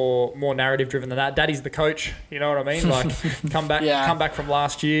get more narrative driven than that. Daddy's the coach, you know what I mean? Like come back from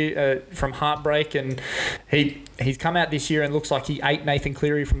last year from heartbreak, and he's come out this year and looks like he ate Nathan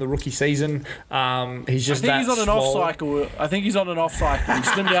Cleary from the rookie season. He's just I think he's on an off cycle. I think he's on an off cycle. He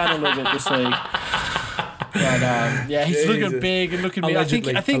slimmed down a little bit this week. But he's looking big and looking big.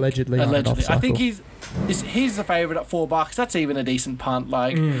 Allegedly. I think he's the favourite at $4. That's even a decent punt.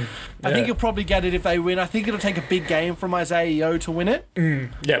 Like, I think he'll probably get it if they win. I think it'll take a big game from Isaiah Yeo to win it.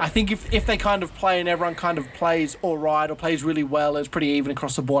 I think if they kind of play and everyone kind of plays all right or plays really well, it's pretty even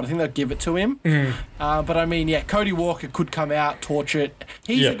across the board. I think they'll give it to him. But I mean, Cody Walker could come out, torch it.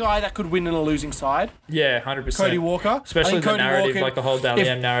 He's a guy that could win in a losing side. Yeah, 100%. Cody Walker, especially the narrative, like the whole Dally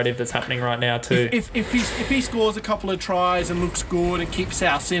M narrative that's happening right now too. If he scores a couple of tries and looks good and keeps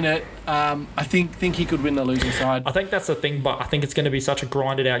South in it, I think he could win the losing side. I think that's the thing, but I think it's going to be such a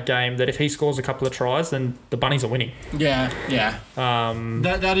grinded out game that if he scores a couple of tries, then the Bunnies are winning. Yeah.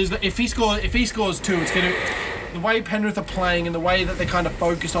 That is if he scores 2, it's going to. The way Penrith are playing and the way that they kind of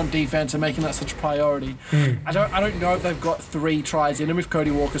focus on defense and making that such a priority, I don't know if they've got 3 tries in them if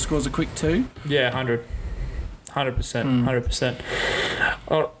Cody Walker scores a quick 2. Yeah, 100%.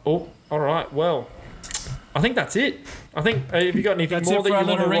 All right. Well, I think that's it. I think have you got anything more that you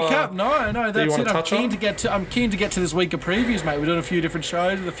want to recap? No, that's it. I'm keen to get to this week of previews, mate. We've done a few different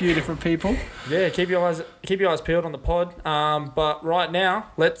shows with a few different people. Yeah, keep your eyes peeled on the pod. But right now,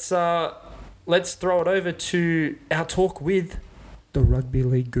 let's throw it over to our talk with the Rugby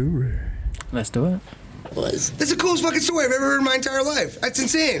League Guru. Let's do it. That's the coolest fucking story I've ever heard in my entire life. That's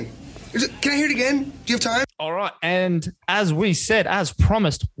insane. Can I hear it again? Do you have time? All right. And as we said, as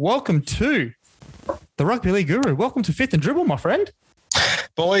promised, welcome to the Rugby League Guru. Welcome to Fifth and Dribble, my friend.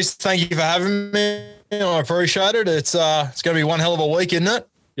 Boys, thank you for having me. I appreciate it. It's going to be one hell of a week, isn't it?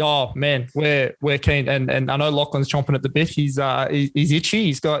 Oh man, we're keen, and I know Lachlan's chomping at the bit. He's itchy.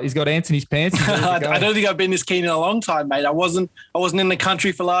 He's got ants in his pants. I don't think I've been this keen in a long time, mate. I wasn't in the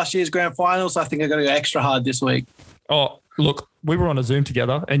country for last year's grand final, so I think I got to go extra hard this week. Oh, look, we were on a Zoom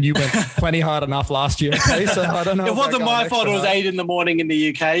together, and you went plenty hard enough last year. Okay, so I don't know. It wasn't my fault. It was 8 in the morning in the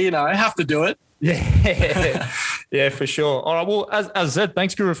UK. I have to do it. Yeah, for sure. All right. Well, as I said,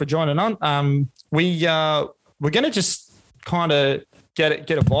 thanks, Guru, for joining on. We're going to just kind of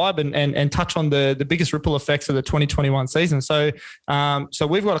get a vibe and touch on the biggest ripple effects of the 2021 season. So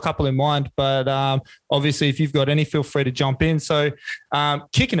we've got a couple in mind, but obviously if you've got any, feel free to jump in. So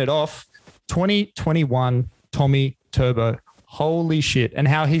kicking it off, 2021 Tommy Turbo, holy shit, and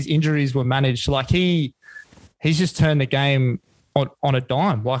how his injuries were managed. Like he he's just turned the game on a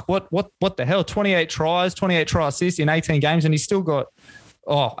dime. Like what the hell? 28 try assists in 18 games, and he's still got.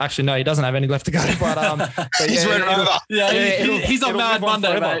 Oh, actually, no, he doesn't have any left to go. But he's running over. He's on Mad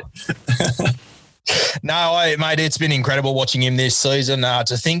Monday, mate. No, mate, it's been incredible watching him this season.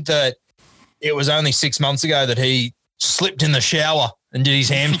 To think that it was only 6 months ago that he slipped in the shower and did his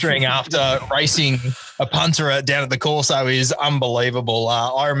hamstring after racing a punter down at the Corso is unbelievable.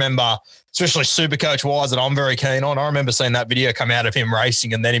 I remember, especially Supercoach wise, that I'm very keen on. I remember seeing that video come out of him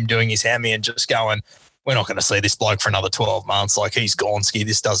racing and then him doing his hammy and just going, we're not going to see this bloke for another 12 months. Like, he's gone ski.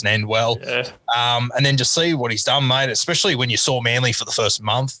 This doesn't end well. Yeah. And then just see what he's done, mate, especially when you saw Manly for the first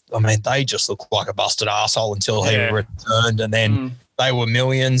month. I mean, they just looked like a busted arsehole until he returned, and then they were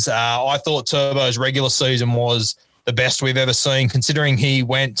millions. I thought Turbo's regular season was the best we've ever seen, considering he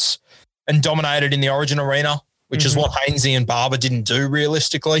went and dominated in the Origin arena, which is what Hainsey and Barber didn't do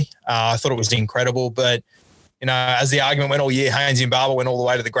realistically. I thought it was incredible, but you know, as the argument went all year, Hainsey and Barber went all the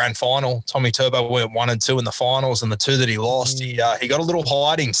way to the grand final. Tommy Turbo went 1 and 2 in the finals, and the 2 that he lost, he got a little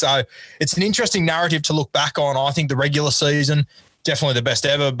hiding. So it's an interesting narrative to look back on. I think the regular season, definitely the best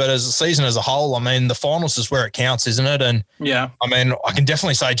ever, but as a season as a whole, I mean, the finals is where it counts, isn't it? And yeah, I mean, I can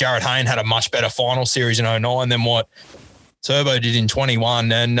definitely say Jared Hayne had a much better final series in 09 than what Turbo did in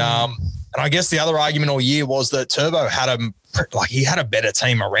 21. And I guess the other argument all year was that Turbo had he had a better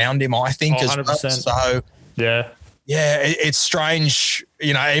team around him, I think, as 100%. well. So yeah, it's strange.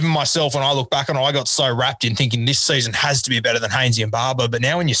 You know, even myself, when I look back on it, I got so wrapped in thinking this season has to be better than Hainsey and Barber. But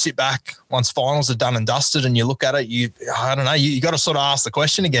now when you sit back, once finals are done and dusted and you look at it, I don't know, you got to sort of ask the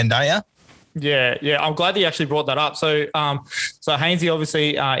question again, don't you? Yeah. I'm glad that you actually brought that up. So, so Hainsey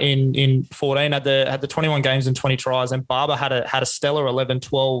obviously in 14 had the 21 games and 20 tries, and Barber had a stellar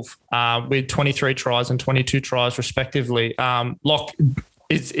 11-12 with 23 tries and 22 tries respectively. Locke,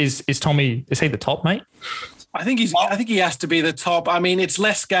 is Tommy, is he the top, mate? I think he has to be the top. I mean, it's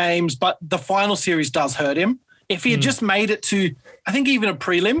less games, but the final series does hurt him. If he had just made it to, I think even a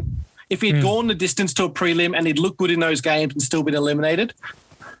prelim, if he had gone the distance to a prelim and he'd looked good in those games and still been eliminated,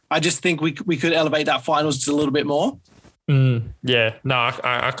 I just think we could elevate that finals just a little bit more. Yeah, no,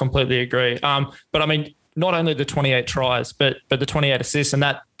 I completely agree. But I mean, not only the 28 tries, but the 28 assists, and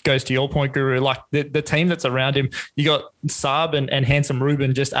that goes to your point, Guru. Like the team that's around him, you got Saab and Handsome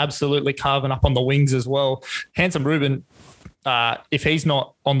Ruben just absolutely carving up on the wings as well. Handsome Ruben, if he's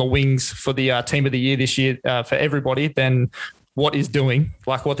not on the wings for the team of the year this year for everybody, then what is doing,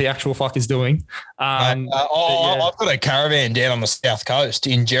 like what the actual fuck is doing. I've got a caravan down on the south coast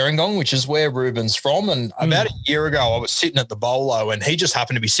in Gerringong, which is where Ruben's from. And about a year ago, I was sitting at the bolo and he just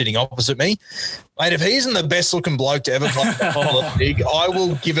happened to be sitting opposite me. Mate, if he isn't the best looking bloke to ever play the league, I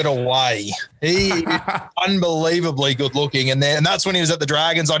will give it away. He is unbelievably good looking. And that's when he was at the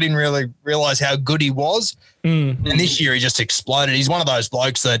Dragons. I didn't really realise how good he was. And this year he just exploded. He's one of those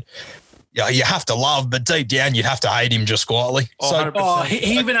blokes that, yeah, you have to love, but deep down you'd have to hate him just quietly.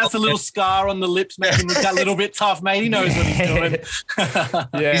 He even has a little scar on the lips, making him look that little bit tough, mate. He knows what he's doing.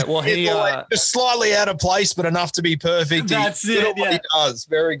 Yeah, well, he just slightly out of place, but enough to be perfect. That's it. What he does,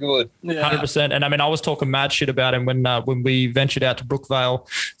 very good. 100%. And I mean, I was talking mad shit about him when we ventured out to Brookvale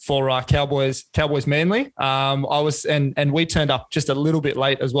for Cowboys Manly. I was and we turned up just a little bit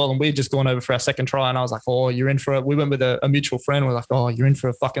late as well, and we had just gone over for our second try, and I was like, "Oh, you're in for it." We went with a mutual friend. We're like, "Oh, you're in for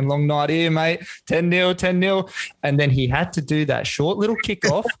a fucking long night here, mate. 10-0. And then he had to do that short little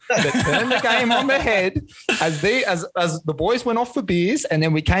kickoff that turned the game on the head as the boys went off for beers, and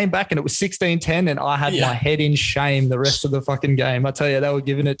then we came back and it was 16-10, and I had my head in shame the rest of the fucking game. I tell you, they were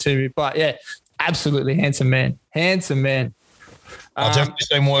giving it to me. But yeah, absolutely handsome man. I've definitely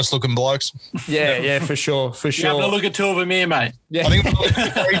seen worse looking blokes. Yeah, for sure. You having a look at two of them here, mate. Yeah. I think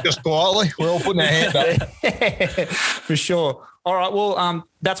we're just quietly. We're all putting our hand up. For sure. All right. Well,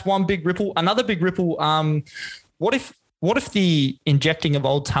 that's one big ripple. Another big ripple. What if the injecting of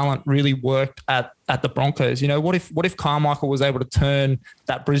old talent really worked at the Broncos? You know, what if Carmichael was able to turn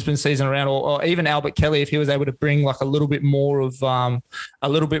that Brisbane season around, or even Albert Kelly, if he was able to bring like a little bit more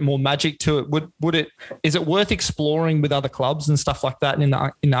magic to it? Is it worth exploring with other clubs and stuff like that in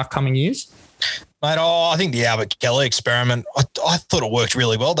the upcoming years? Mate, I think the Albert Kelly experiment, I thought it worked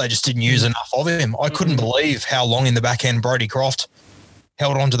really well. They just didn't use enough of him. I couldn't believe how long in the back end Brodie Croft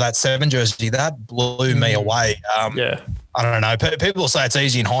held on to that 7 jersey. That blew me away. I don't know. People say it's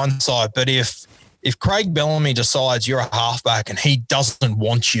easy in hindsight, but if Craig Bellamy decides you're a halfback and he doesn't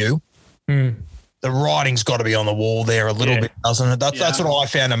want you, the writing's got to be on the wall there a little bit, doesn't it? That's what I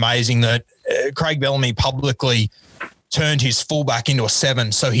found amazing, that Craig Bellamy publicly turned his fullback into a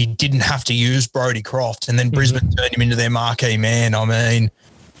 7 so he didn't have to use Brodie Croft, and then Brisbane turned him into their marquee man. I mean,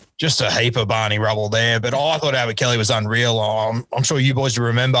 just a heap of Barney rubble there. But I thought Albert Kelly was unreal. I'm sure you boys do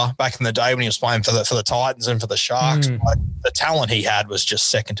remember back in the day when he was playing for the Titans and for the Sharks. Like, the talent he had was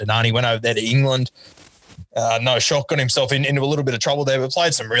just second to none. He went over there to England. No shock, got himself into a little bit of trouble there, but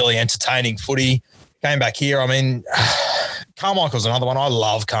played some really entertaining footy. Came back here. I mean, Carmichael's another one. I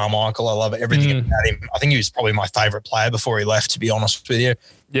love Carmichael. I love everything about him. I think he was probably my favourite player before he left, to be honest with you.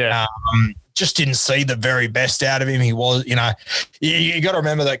 Yeah. Just didn't see the very best out of him. He was, you got to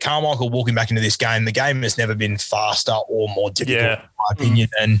remember that Carmichael walking back into this game, the game has never been faster or more difficult, in my opinion.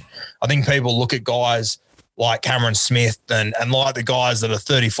 And I think people look at guys like Cameron Smith and like the guys that are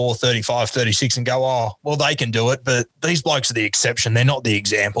 34, 35, 36 and go, oh, well, they can do it. But these blokes are the exception. They're not the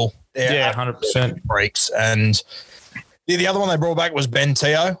example. They're 100% freaks. And the other one they brought back was Ben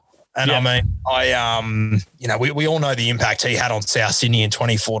Teo. And I mean, we all know the impact he had on South Sydney in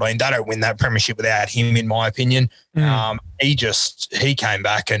 2014. They don't win that premiership without him, in my opinion. He came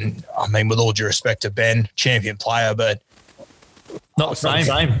back and, I mean, with all due respect to Ben, champion player, but not the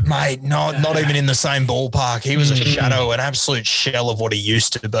same. Mate, not even in the same ballpark. He was a shadow, an absolute shell of what he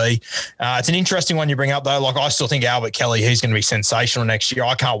used to be. It's an interesting one you bring up, though. Like, I still think Albert Kelly, he's going to be sensational next year.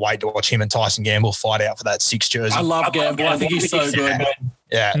 I can't wait to watch him and Tyson Gamble fight out for that 6 jersey. I love Gamble. I think he's so good.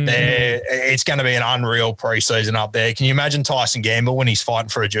 Yeah, it's going to be an unreal preseason up there. Can you imagine Tyson Gamble when he's fighting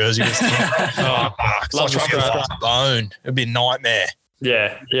for a jersey? Love to bone. It'd be a nightmare.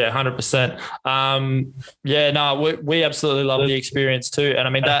 Yeah, 100%. We absolutely love the experience too. And I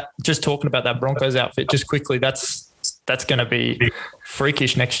mean, that just talking about that Broncos outfit just quickly, that's going to be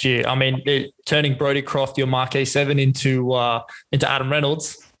freakish next year. I mean, turning Brodie Croft, your marquee 7, into Adam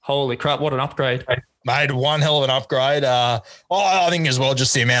Reynolds. Holy crap, what an upgrade. Made one hell of an upgrade. I think as well,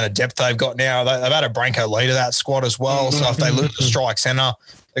 just the amount of depth they've got now. They've had a Branko leader, that squad as well. So if they lose the strike centre,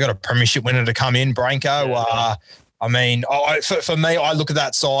 they've got a premiership winner to come in, Branko. I mean, for me, I look at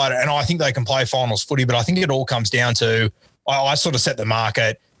that side and I think they can play finals footy, but I think it all comes down to, I sort of set the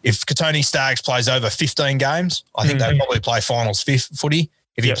market. If Katoni Staggs plays over 15 games, I think they probably play finals footy.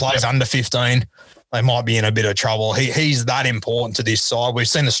 If he plays under 15, they might be in a bit of trouble. He's that important to this side. We've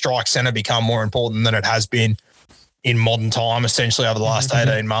seen the strike centre become more important than it has been in modern time, essentially over the last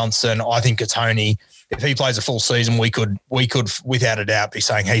 18 months. And I think Katoni, if he plays a full season, we could without a doubt be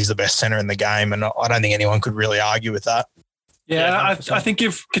saying he's the best centre in the game. And I don't think anyone could really argue with that. Yeah, I think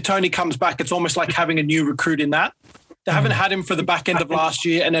if Katoni comes back, it's almost like having a new recruit in that. They haven't had him for the back end of last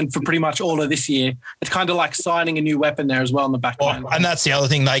year and then for pretty much all of this year. It's kind of like signing a new weapon there as well in the back line. And that's the other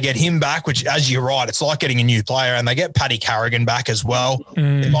thing. They get him back, which, as you're right, it's like getting a new player, and they get Paddy Carrigan back as well.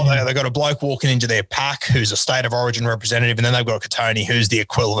 They've got a bloke walking into their pack who's a State of Origin representative, and then they've got Katoni, who's the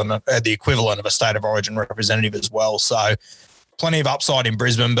equivalent of a State of Origin representative as well. So plenty of upside in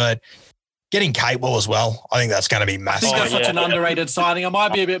Brisbane, but getting Capewell as well, I think that's going to be massive. I think that's such an underrated signing. I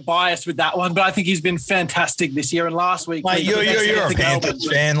might be a bit biased with that one, but I think he's been fantastic this year and last week. Mate, you're a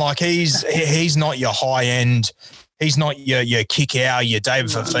Panthers fan. Like, he's not your high end. He's not your kick out, your David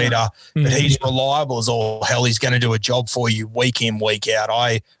Fafita, but he's reliable as all hell. He's going to do a job for you week in, week out.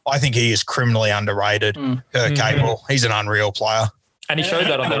 I think he is criminally underrated. Capewell, he's an unreal player. And he showed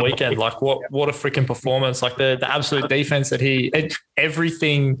that on the weekend. Like, what a freaking performance. Like, the absolute defense that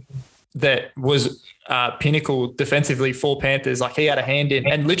everything that was pinnacle defensively for Panthers, like, he had a hand in,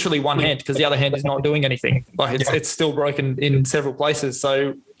 and literally one hand, because the other hand is not doing anything. Like, it's still broken in several places.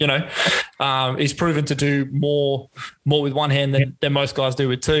 So, he's proven to do more with one hand than most guys do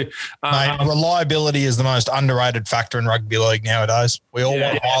with two. Mate, reliability is the most underrated factor in rugby league nowadays. We all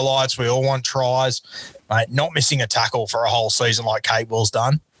want highlights. We all want tries. Mate, not missing a tackle for a whole season like Capewell's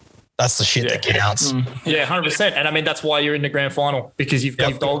done. That's the shit that counts. Yeah, 100%. And I mean, that's why you're in the grand final, because you've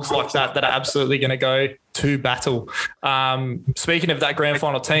got dogs like that are absolutely going to go to battle. Speaking of that grand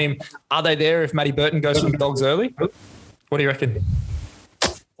final team, are they there if Matty Burton goes from the Dogs early? What do you reckon?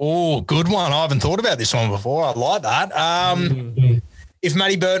 Oh, good one. I haven't thought about this one before. I like that. If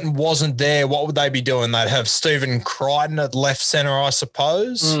Matty Burton wasn't there, what would they be doing? They'd have Stephen Crichton at left centre, I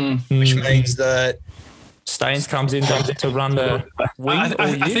suppose, which means that Staines comes in to run the wing.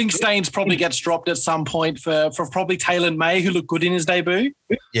 I think Staines probably gets dropped at some point for probably Taylor May, who looked good in his debut.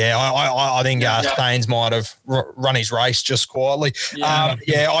 Yeah, I think Staines might have run his race just quietly. I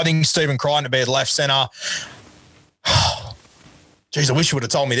think Stephen Crichton to be at left centre. Jeez, I wish you would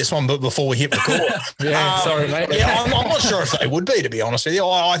have told me this one before we hit record. Sorry, mate. I'm not sure if they would be, to be honest with you.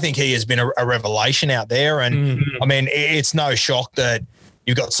 I think he has been a revelation out there. And, I mean, it's no shock that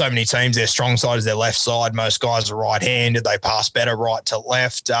you've got so many teams. Their strong side is their left side. Most guys are right-handed. They pass better right to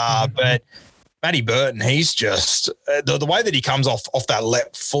left. But Matty Burton, he's just the way that he comes off that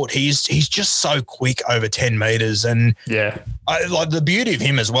left foot. He's just so quick over 10 meters, and like the beauty of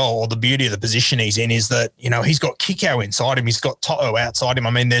him as well, or the beauty of the position he's in, is that he's got Kikau inside him, he's got Toto outside him.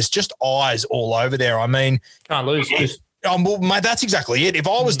 I mean, there's just eyes all over there. I mean, can't lose. Well, mate, that's exactly it. If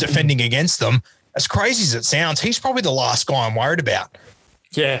I was defending against them, as crazy as it sounds, he's probably the last guy I'm worried about.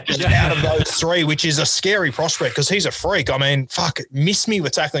 Yeah. Just out of those three, which is a scary prospect because he's a freak. I mean, miss me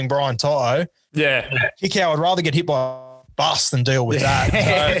with tackling Brian Toto. Yeah. Kikau, I'd rather get hit by a bus than deal with that.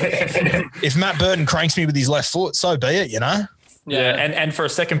 So if Matt Burton cranks me with his left foot, so be it, Yeah, and for a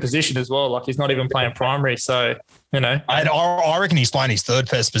second position as well, like he's not even playing primary, so, I reckon he's playing his third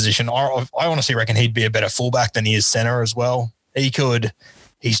best position. I honestly reckon he'd be a better fullback than he is centre as well.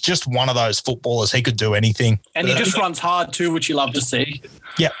 He's just one of those footballers. He could do anything. And he just runs hard too, which you love to see.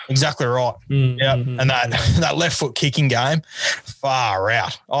 Yeah, exactly right. Yeah, and that left foot kicking game, far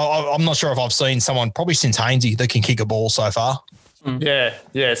out. I'm not sure if I've seen someone, probably since Hainsey, that can kick a ball so far. Yeah,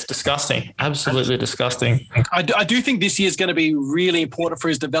 it's disgusting. Absolutely disgusting. I do think this year is going to be really important for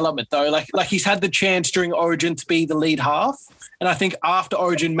his development, though. Like he's had the chance during Origin to be the lead half. And I think after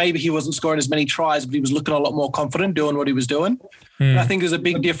Origin, maybe he wasn't scoring as many tries, but he was looking a lot more confident doing what he was doing. And I think there's a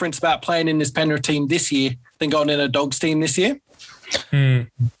big difference about playing in this Penrith team this year than going in a Dogs team this year.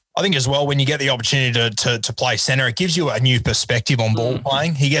 I think as well, when you get the opportunity to play centre, it gives you a new perspective on ball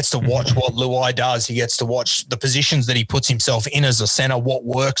playing. He gets to watch what Luai does. He gets to watch the positions that he puts himself in as a centre, what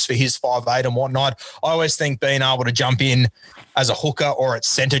works for his 5'8" and whatnot. I always think being able to jump in as a hooker or at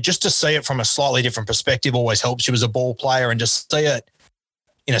centre, just to see it from a slightly different perspective always helps you as a ball player, and just see it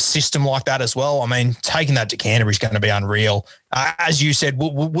in a system like that as well. I mean, taking that to Canterbury is going to be unreal. As you said,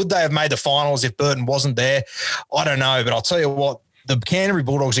 would they have made the finals if Burton wasn't there? I don't know, but I'll tell you what, the Canterbury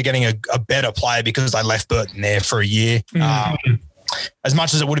Bulldogs are getting a better player because they left Burton there for a year. As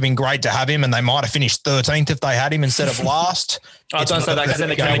much as it would have been great to have him, and they might have finished 13th if they had him instead of last. I don't say that because then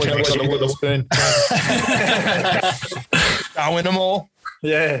the Cowboys got the wooden spoon. Can't win them all.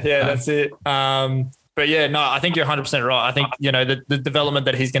 Yeah, that's it. But yeah, no, I think you're 100% right. I think, the development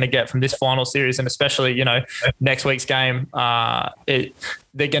that he's going to get from this final series, and especially, next week's game, they're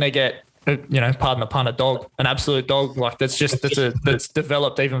going to get, pardon the pun, an absolute dog. Like that's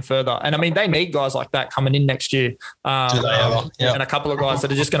developed even further. And I mean, they need guys like that coming in next year. And a couple of guys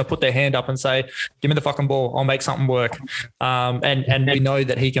that are just going to put their hand up and say, give me the fucking ball. I'll make something work. And we know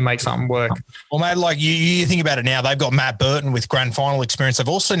that he can make something work. Well, mate, like you think about it now, they've got Matt Burton with grand final experience. They've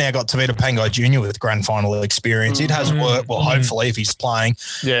also now got Tavita Pangai Jr. with grand final experience. It has worked, well, hopefully, if he's playing.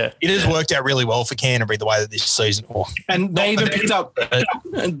 Yeah. It has worked out really well for Canterbury the way that this season. And they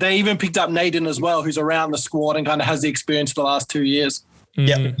even picked up Naden as well, who's around the squad and kind of has the experience for the last 2 years.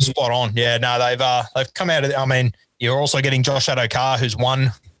 Yeah, spot on. Yeah, no, they've come out of. I mean, you're also getting Josh Adokar, who's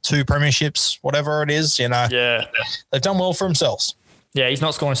won 2 premierships, whatever it is. Yeah, they've done well for themselves. Yeah, he's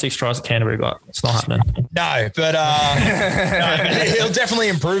not scoring 6 tries at Canterbury, but it's not happening. No, but he'll definitely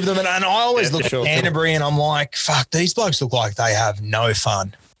improve them. And I always look at Canterbury and I'm like, fuck, these blokes look like they have no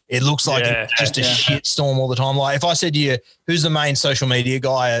fun. It looks like it's just a shit storm all the time. Like if I said to you, who's the main social media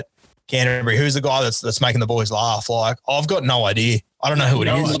guy at Canterbury? Who's the guy that's making the boys laugh? Like, I've got no idea. I don't know who it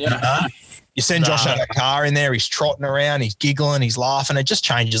is. You send Josh Adokar in there, he's trotting around, he's giggling, he's laughing. It just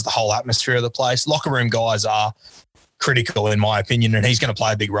changes the whole atmosphere of the place. Locker room guys are critical, in my opinion, and he's going to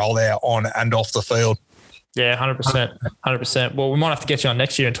play a big role there on and off the field. Yeah, 100%. 100%. Well, we might have to get you on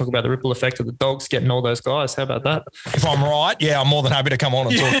next year and talk about the ripple effect of the Dogs getting all those guys. How about that? If I'm right, I'm more than happy to come on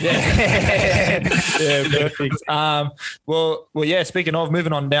and talk. Yeah, perfect. Well, yeah, speaking of,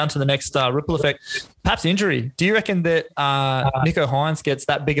 moving on down to the next ripple effect, Pap's injury. Do you reckon that Nicho Hynes gets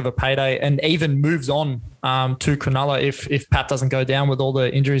that big of a payday and even moves on to Cronulla if Pap doesn't go down with all the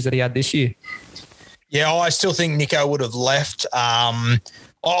injuries that he had this year? Yeah, I still think Nicho would have left.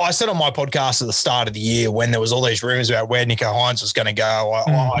 I said on my podcast at the start of the year when there was all these rumours about where Nicho Hynes was going to go,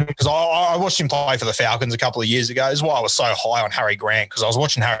 because I watched him play for the Falcons a couple of years ago. This is why I was so high on Harry Grant, because I was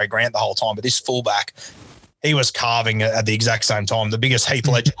watching Harry Grant the whole time. But this fullback, he was carving at the exact same time, the biggest Heath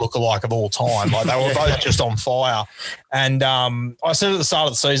Ledger lookalike of all time. Like they were both just on fire. And I said at the start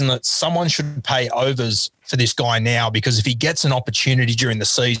of the season that someone should pay overs for this guy now, because if he gets an opportunity during the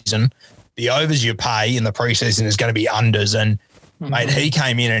season, the overs you pay in the preseason is going to be unders. And mate, he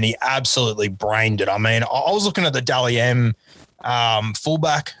came in and he absolutely brained it. I mean, I was looking at the Dally M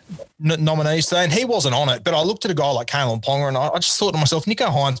fullback nominees today, and he wasn't on it. But I looked at a guy like Kalen Ponga, and I just thought to myself, Nico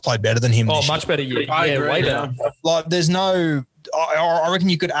Hines played better than him. Oh, this much year. better. Yeah, way better. Like, there's no. I reckon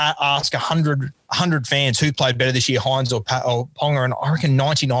you could ask 100 fans who played better this year, Hines or Ponga, and I reckon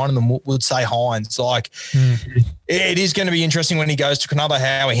 99 of them would say Hines. Like, it is going to be interesting when he goes to Cronulla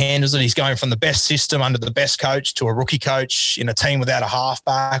how he handles it. He's going from the best system under the best coach to a rookie coach in a team without a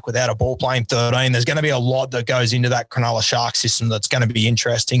halfback, without a ball playing 13. There's going to be a lot that goes into that Cronulla Sharks system that's going to be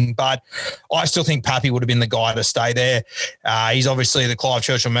interesting. But I still think Pappy would have been the guy to stay there. He's obviously the Clive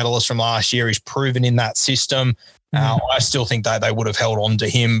Churchill medalist from last year. He's proven in that system. I still think they would have held on to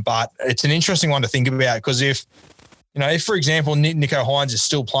him, but it's an interesting one to think about because if, for example, Nico Hines is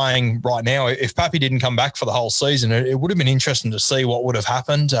still playing right now, if Pappy didn't come back for the whole season, it would have been interesting to see what would have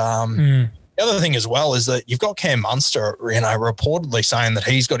happened. The other thing as well is that you've got Cam Munster, reportedly saying that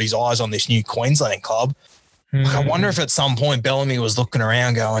he's got his eyes on this new Queensland club. Like, I wonder if at some point Bellamy was looking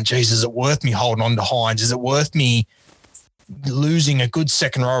around going, geez, is it worth me holding on to Hines? Is it worth me losing a good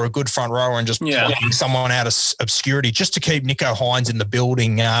second row, a good front row, and just playing someone out of obscurity just to keep Nico Hines in the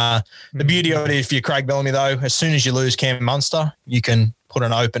building? The beauty of it, if you're Craig Bellamy, though, as soon as you lose Cam Munster, you can put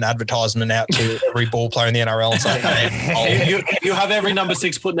an open advertisement out to every ball player in the NRL and say, you have every number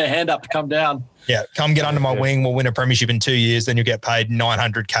 6 putting their hand up to come down. Yeah, come get under my wing. We'll win a premiership in 2 years. Then you'll get paid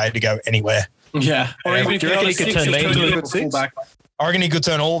 $900K to go anywhere. Yeah. Or even if you reckon he could turn me into a good fullback? I reckon he could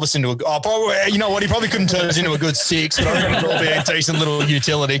turn all of us into you know what? He probably couldn't turn us into a good 6, but I reckon it would be a decent little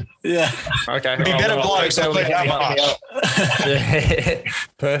utility. Yeah. Okay. Be better blokes.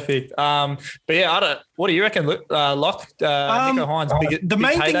 Perfect. But yeah, what do you reckon, Locke? Nico Hines, the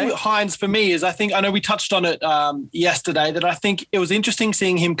main thing with Hines for me is I know we touched on it yesterday that I think it was interesting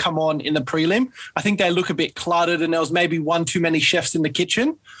seeing him come on in the prelim. I think they look a bit cluttered and there was maybe one too many chefs in the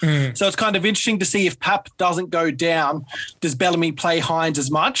kitchen. So it's kind of interesting to see if Pap doesn't go down, does Bellamy play Hines as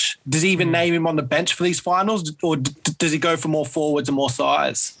much? Does he even name him on the bench for these finals, or does he go for more forwards and more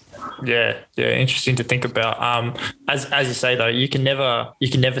size? Yeah, interesting to think about. As you say though, you can never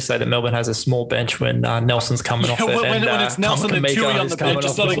say that Melbourne has a small bench when Nelson's coming off it. When it's Nelson and Tui on the bench,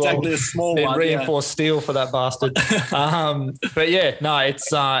 it's not exactly a small one. Reinforced steel for that bastard. But yeah, no,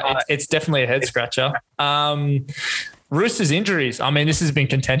 it's definitely a head scratcher. Roosters injuries. I mean, this has been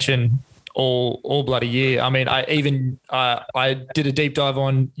contention all bloody year. I mean, I did a deep dive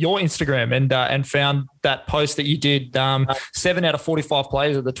on your Instagram and found that post that you did. 7 out of 45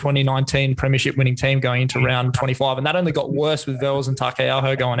 players of the 2019 Premiership winning team going into round 25, and that only got worse with Vels and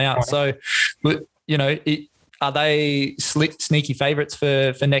Takeaho going out. So, are they sneaky favourites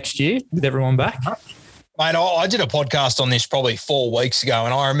for next year with everyone back? Mate, I did a podcast on this probably 4 weeks ago,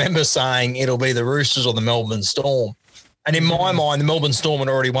 and I remember saying it'll be the Roosters or the Melbourne Storm. And in my mind, the Melbourne Storm had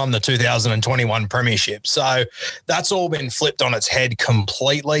already won the 2021 premiership. So that's all been flipped on its head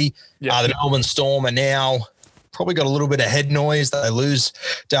completely. The Melbourne Storm are now probably got a little bit of head noise. They lose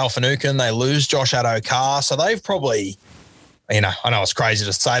Dale Finucane. They lose Josh Addo-Carr. So they've probably, I know it's crazy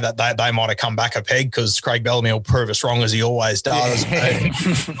to say that they might have come back a peg because Craig Bellamy will prove us wrong as he always does. Mate,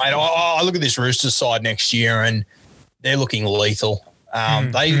 I look at this Roosters side next year and they're looking lethal. I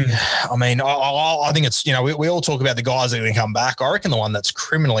think it's, we all talk about the guys that are going to come back. I reckon the one that's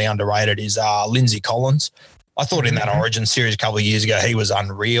criminally underrated is Lindsay Collins. I thought in that Origin series a couple of years ago, he was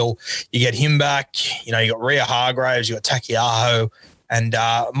unreal. You get him back, you got Rhea Hargraves, you got Takiaho, and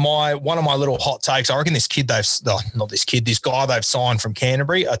one of my little hot takes, I reckon this guy they've signed from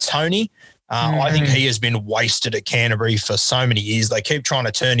Canterbury, Tony. I think he has been wasted at Canterbury for so many years. They keep trying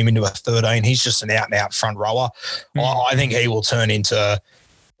to turn him into a 13. He's just an out-and-out front rower. I think he will turn into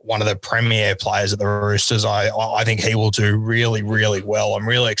one of the premier players at the Roosters. I think he will do really, really well. I'm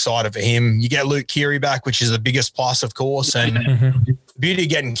really excited for him. You get Luke Keary back, which is the biggest plus, of course. And the beauty of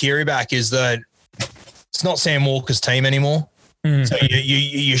getting Keary back is that it's not Sam Walker's team anymore. So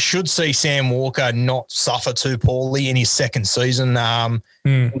you should see Sam Walker not suffer too poorly in his second season. I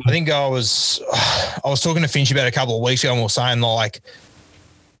think I was talking to Finch about a couple of weeks ago, and we were saying like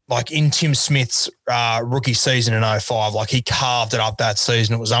in Tim Smith's rookie season in 05, like he carved it up that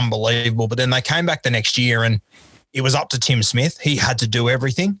season. It was unbelievable. But then they came back the next year and it was up to Tim Smith. He had to do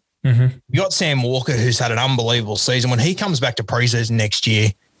everything. You got Sam Walker, who's had an unbelievable season. When he comes back to preseason next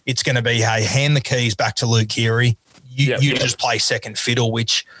year, it's going to be, hey, hand the keys back to Luke Keary. You just play second fiddle,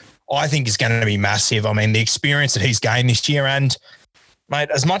 which I think is going to be massive. I mean, the experience that he's gained this year, and mate,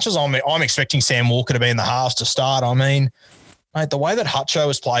 as much as I'm expecting Sam Walker to be in the halves to start, I mean, mate, the way that Hutcho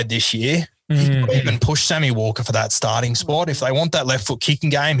has played this year, he could even push Sammy Walker for that starting spot. If they want that left foot kicking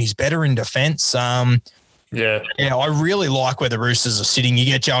game, he's better in defence. Yeah. Yeah, I really like where the Roosters are sitting. You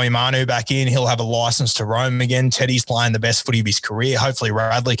get Joey Manu back in, he'll have a license to roam again. Teddy's playing the best footy of his career. Hopefully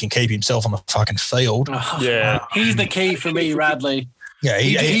Radley can keep himself on the fucking field. Yeah. He's the key for me, Radley. Yeah,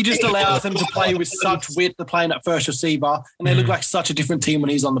 He just allows them to play with such wit. They're playing at first receiver, and they look like such a different team when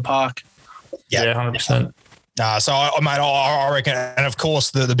he's on the park. Yeah, 100%. So, I reckon, and of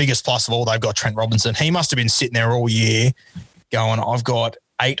course, the biggest plus of all, they've got Trent Robinson. He must have been sitting there all year going, I've got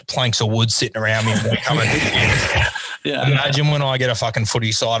 8 planks of wood sitting around me. And coming. Yeah. Imagine when I get a fucking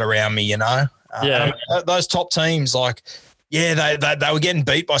footy side around me, you know? Yeah. Those top teams, like, yeah, they were getting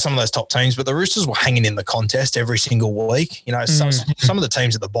beat by some of those top teams, but the Roosters were hanging in the contest every single week. You know, some of the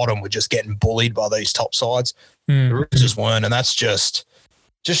teams at the bottom were just getting bullied by these top sides. The Roosters weren't, and that's just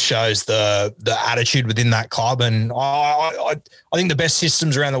shows the attitude within that club. And I think the best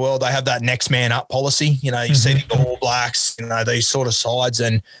systems around the world, they have that next man up policy. You know, you see the All Blacks, you know, these sort of sides,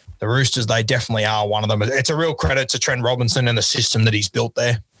 and the Roosters, they definitely are one of them. It's a real credit to Trent Robinson and the system that he's built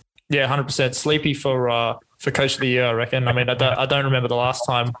there. Yeah, 100%. Sleepy for Coach of the Year, I reckon. I mean, I don't remember the last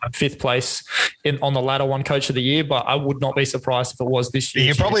time 5th place on the ladder won Coach of the Year, but I would not be surprised if it was this year.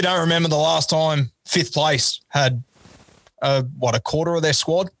 You probably don't remember the last time 5th place had a quarter of their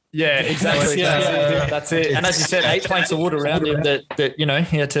squad. Yeah, exactly. That's it. And as you said, 8 planks of wood around him that you know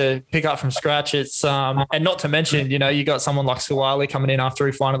he had to pick up from scratch. It's and not to mention, you know, you got someone like Suwali coming in after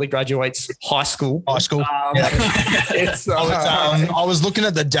he finally graduates high school. I was looking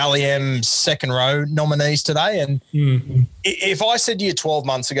at the Dally M second row nominees today, and if I said to you 12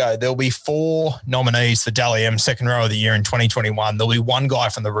 months ago there'll be 4 nominees for Dally M second row of the year in 2021, there'll be one guy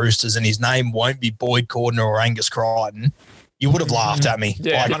from the Roosters, and his name won't be Boyd Cordner or Angus Crichton, you would have laughed at me.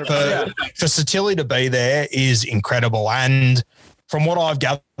 Yeah, like for Satilli to be there is incredible. And from what I've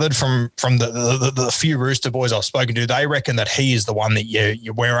gathered from the few Rooster boys I've spoken to, they reckon that he is the one that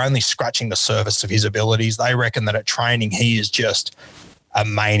we're only scratching the surface of his abilities. They reckon that at training he is just a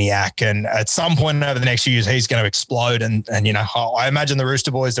maniac, and at some point over the next few years he's going to explode. And you know, I imagine the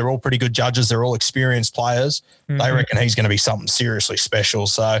Rooster boys, they're all pretty good judges, they're all experienced players. They reckon he's going to be something seriously special.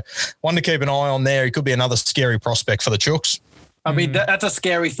 So one to keep an eye on there. He could be another scary prospect for the Chooks. I mean, that's a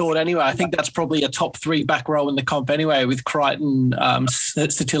scary thought anyway. I think that's probably a top 3 back row in the comp anyway, with Crichton,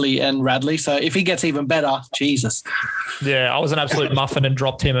 Satilli and Radley. So if he gets even better, Jesus. Yeah, I was an absolute muffin and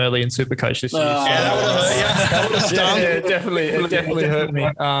dropped him early in Supercoach this year. That would have stung. Yeah, it definitely hurt me.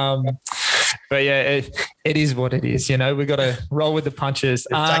 But yeah, it is what it is. You know, we got to roll with the punches.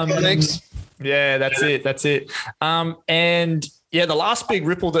 Yeah, that's it. And yeah, the last big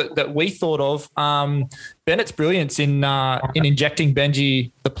ripple that we thought of, Bennett's brilliance in injecting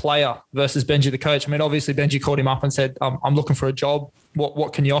Benji the player versus Benji the coach. I mean, obviously Benji called him up and said, "I'm looking for a job.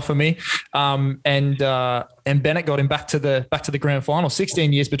 What can you offer me?" And Bennett got him back to the grand final.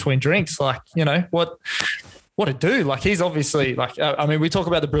 16 years between drinks. Like, you know what a dude. Like, he's obviously like. I mean, we talk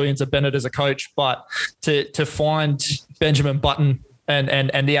about the brilliance of Bennett as a coach, but to find Benjamin Button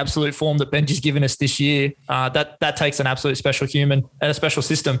and the absolute form that Benji's given us this year, that takes an absolute special human and a special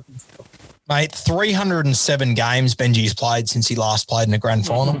system. Mate, 307 games Benji's played since he last played in a grand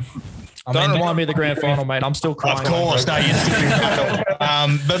final. Don't remind me of the grand final, mate. I'm still crying. Of course. No, you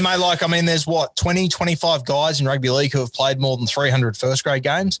but, mate, like, I mean, there's 20, 25 guys in rugby league who have played more than 300 first grade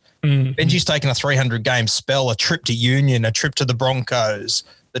games. Benji's taken a 300-game spell, a trip to Union, a trip to the Broncos,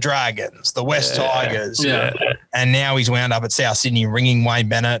 the Dragons, the West Tigers. Yeah. And now he's wound up at South Sydney ringing Wayne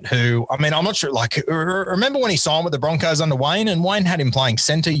Bennett, who, I mean, I'm not sure, like, remember when he signed with the Broncos under Wayne, and Wayne had him playing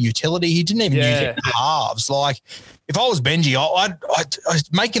centre utility? He didn't even use it in halves. Like, if I was Benji, I'd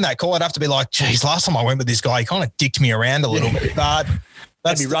making that call, I'd have to be like, geez, last time I went with this guy, he kind of dicked me around a little bit. But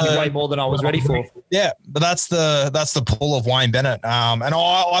that'd be running way more than I was ready for. Yeah, but that's the pull of Wayne Bennett. And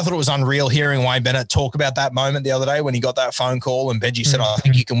I thought it was unreal hearing Wayne Bennett talk about that moment the other day when he got that phone call and Benji said, I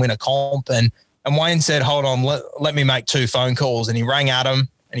think you can win a comp. And Wayne said, hold on, let me make 2 phone calls. And he rang Adam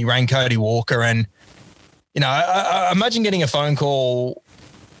and he rang Cody Walker. And, you know, I imagine getting a phone call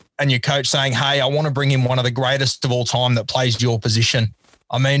and your coach saying, hey, I want to bring in one of the greatest of all time that plays your position.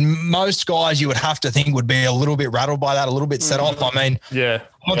 I mean, most guys you would have to think would be a little bit rattled by that, a little bit set off. I mean, I'm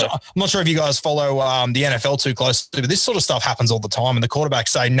not sure if you guys follow the NFL too closely, but this sort of stuff happens all the time. And the quarterbacks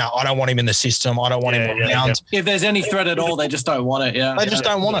say, no, I don't want him in the system. I don't want him around. If there's any threat at all, they just don't want it. Yeah, they just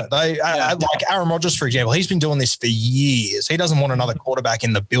don't want it. Like Aaron Rodgers, for example, he's been doing this for years. He doesn't want another quarterback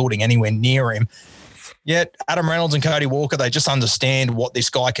in the building anywhere near him. Yet Adam Reynolds and Cody Walker, they just understand what this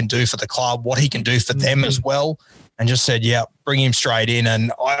guy can do for the club, what he can do for them as well, and just said, yeah, bring him straight in.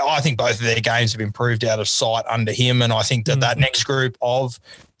 And I think both of their games have improved out of sight under him. And I think that next group of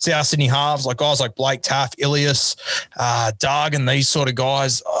South Sydney halves, like guys like Blake Taff, Ilias, Darg, and these sort of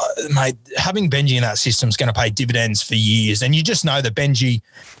guys, mate, having Benji in that system is going to pay dividends for years. And you just know that Benji,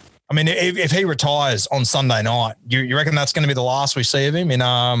 I mean, if he retires on Sunday night, you reckon that's going to be the last we see of him in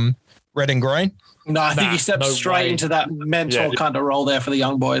red and green? No, I think he steps straight into that mentor kind of role there for the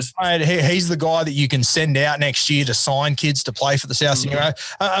young boys. Mate, he's the guy that you can send out next year to sign kids to play for the South Sydney.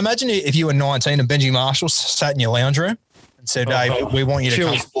 Imagine if you were 19 and Benji Marshall sat in your lounge room and said, hey, we want you to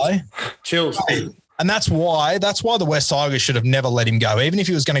come play. Chills. And that's why the West Tigers should have never let him go. Even if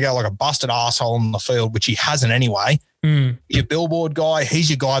he was going to go like a busted arsehole on the field, which he hasn't anyway, your billboard guy, he's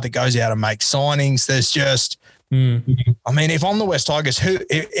your guy that goes out and makes signings. There's just – I mean, if I'm the West Tigers,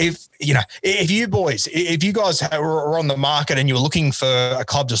 if you guys were on the market and you were looking for a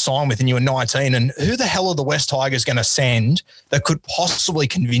club to sign with and you were 19, and who the hell are the West Tigers going to send that could possibly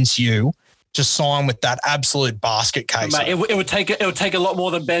convince you to sign with that absolute basket case? Mate, it would take a lot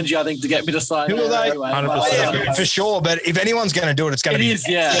more than Benji, I think, to get me to sign. Who are they? Anyway, for sure. But if anyone's going to do it, it's going to be.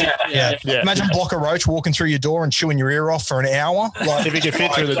 Yeah. Imagine Blocker Roach walking through your door and chewing your ear off for an hour. Like, if he can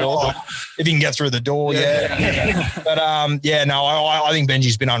fit through the door. If he can get through the door, But I think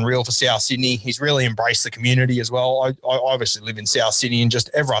Benji's been unreal for South Sydney. He's really embraced the community as well. I obviously live in South Sydney and just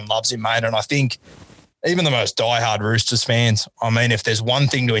everyone loves him, mate. And I think even the most diehard Roosters fans, I mean, if there's one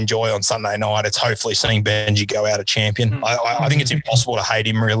thing to enjoy on Sunday night, it's hopefully seeing Benji go out a champion. I think it's impossible to hate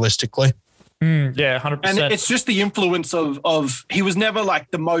him realistically. 100%. And it's just the influence of he was never like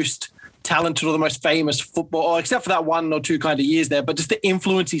the most talented or the most famous footballer, except for that 1 or 2 kind of years there, but just the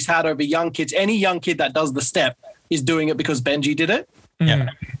influence he's had over young kids. Any young kid that does the step is doing it because Benji did it.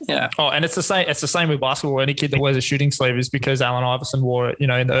 Yeah. Oh, and it's the same. It's the same with basketball. Any kid that wears a shooting sleeve is because Allen Iverson wore it, in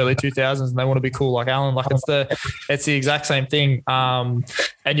the early 2000s, and they want to be cool like Allen. Like it's the exact same thing. And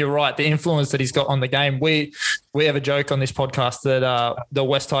you're right. The influence that he's got on the game. We have a joke on this podcast that the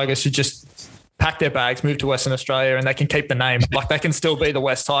West Tigers should just pack their bags, move to Western Australia, and they can keep the name. Like they can still be the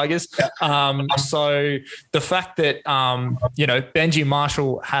West Tigers. So the fact that Benji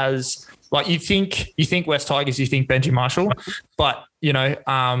Marshall has. Like you think West Tigers, you think Benji Marshall, but they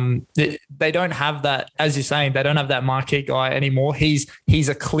don't have that. As you're saying, they don't have that marquee guy anymore. He's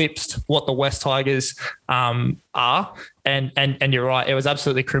eclipsed what the West Tigers are, and you're right. It was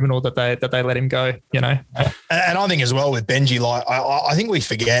absolutely criminal that they let him go. And I think as well with Benji, like I think we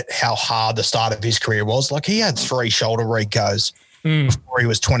forget how hard the start of his career was. Like he had 3 shoulder recos before he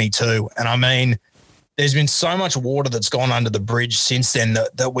was 22, and I mean. There's been so much water that's gone under the bridge since then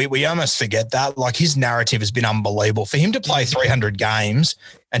that we almost forget that. Like his narrative has been unbelievable. For him to play 300 games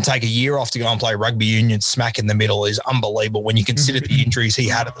and take a year off to go and play rugby union smack in the middle is unbelievable when you consider the injuries he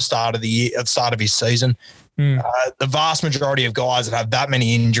had at the start of the year, at the start of his season. The vast majority of guys that have that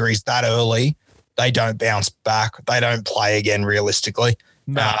many injuries that early, they don't bounce back. They don't play again realistically.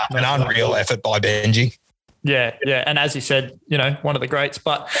 An unreal effort by Benji. Yeah. And as you said, one of the greats.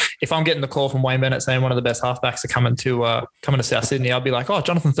 But if I'm getting the call from Wayne Bennett saying one of the best halfbacks are coming to South Sydney, I'll be like, oh,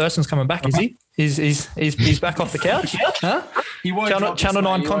 Jonathan Thurston's coming back, is he? He's back off the couch? Huh? Channel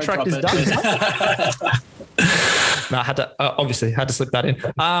 9 contract is done. No, I had to slip that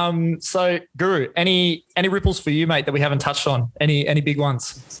in. So, Guru, any ripples for you, mate, that we haven't touched on? Any big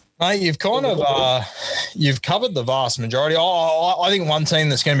ones? Mate, you've kind of you've covered the vast majority. I think one team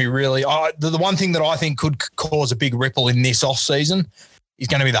that's going to be really the one thing that I think could cause a big ripple in this off season is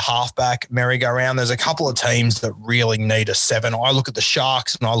going to be the halfback merry-go-round. There's a couple of teams that really need a 7. I look at the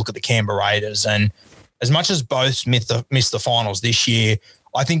Sharks and I look at the Canberra Raiders, and as much as both missed the finals this year,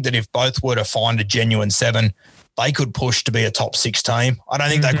 I think that if both were to find a genuine 7, they could push to be a top 6 team. I don't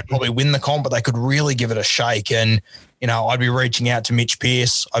think they could probably win the comp, but they could really give it a shake. And I'd be reaching out to Mitch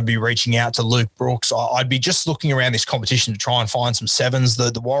Pearce. I'd be reaching out to Luke Brooks. I'd be just looking around this competition to try and find some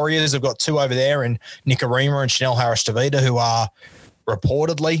 7s. The Warriors have got 2 over there, and Nikorima and Chanel Harris-Tavita, who are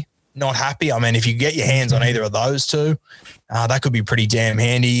reportedly not happy. I mean, if you get your hands on either of those 2, that could be pretty damn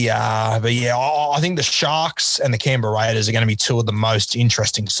handy. But yeah, I think the Sharks and the Canberra Raiders are going to be 2 of the most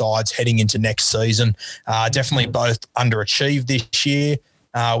interesting sides heading into next season. Definitely both underachieved this year.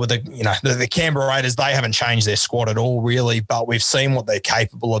 With the Canberra Raiders, they haven't changed their squad at all, really, but we've seen what they're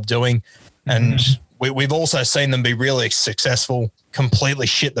capable of doing. And we've also seen them be really successful, completely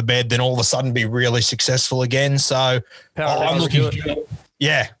shit the bed, then all of a sudden be really successful again. So I'm looking –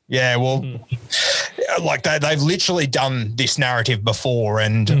 yeah. Well, like they've literally done this narrative before,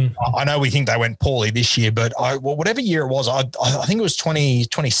 and I know we think they went poorly this year, but whatever year it was, I think it was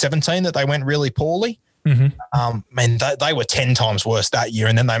 2017 that they went really poorly. Man, they were 10 times worse that year,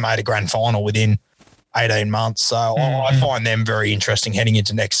 and then they made a grand final within 18 months. So I find them very interesting heading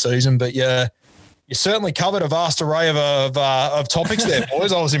into next season. But yeah, you certainly covered a vast array of topics there,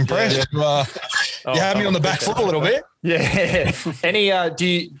 boys. I was impressed. You had me on the back foot a little bit. Yeah. Any?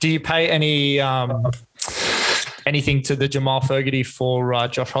 Do you pay any anything to the Jamal Fogarty for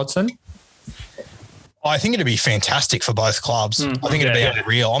Josh Hodgson? I think it'd be fantastic for both clubs. I think it'd be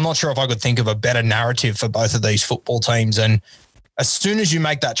unreal. I'm not sure if I could think of a better narrative for both of these football teams. And as soon as you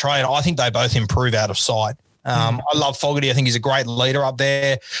make that trade, I think they both improve out of sight. I love Fogarty. I think he's a great leader up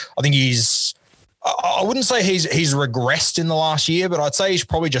there. I think I wouldn't say he's regressed in the last year, but I'd say he's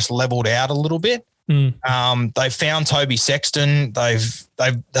probably just leveled out a little bit. They found Toby Sexton.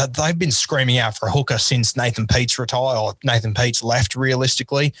 They've been screaming out for a hooker since Nathan Peats retired, or Nathan Peats left.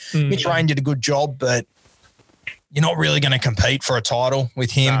 Realistically, Mitch Rain did a good job, but you're not really going to compete for a title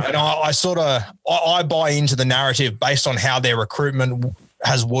with him. No. And I buy into the narrative based on how their recruitment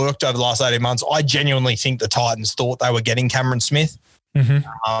has worked over the last 18 months. I genuinely think the Titans thought they were getting Cameron Smith. From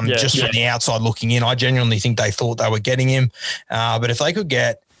the outside looking in, I genuinely think they thought they were getting him. But if they could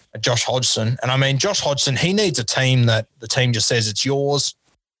get Josh Hodgson, and I mean, Josh Hodgson, he needs a team that the team just says it's yours,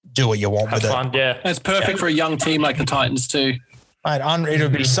 do what you want with it. Yeah. It's perfect for a young team like the Titans too. Mate, it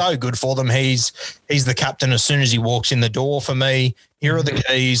would be so good for them. He's the captain as soon as he walks in the door for me. Here are the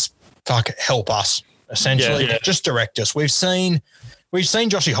keys. Fuck, help us, essentially. Just direct us. We've seen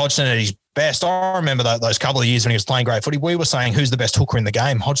Joshy Hodgson at his best. I remember those couple of years when he was playing great footy. We were saying, who's the best hooker in the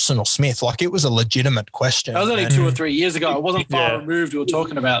game, Hodgson or Smith? Like, it was a legitimate question. That was only 2 or 3 years ago. It wasn't far removed. We were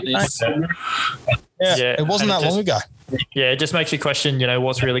talking about this. It wasn't that long ago. Yeah, it just makes you question,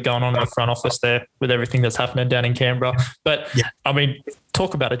 what's really going on in the front office there with everything that's happening down in Canberra. But, I mean,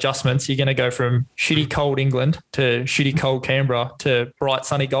 talk about adjustments. You're going to go from shitty cold England to shitty cold Canberra to bright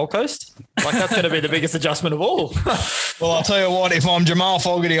sunny Gold Coast. Like, that's going to be the biggest adjustment of all. Well, I'll tell you what, if I'm Jamal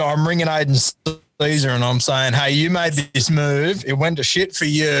Fogarty, I'm ringing Aiden Caesar and I'm saying, hey, you made this move. It went to shit for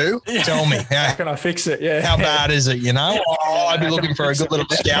you. Tell me. How can I fix it? Yeah. How bad is it, I'd be looking for a good little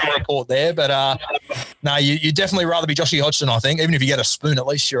scout report there. But, no, you'd definitely rather be Joshy Hodgson, I think. Even if you get a spoon, at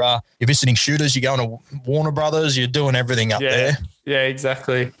least you're visiting shooters. You're going to Warner Brothers. You're doing everything up there. Yeah,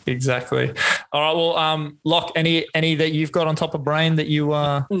 exactly. All right, well, Locke, any that you've got on top of brain that you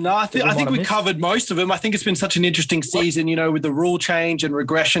No, I think we covered most of them. I think it's been such an interesting season, with the rule change and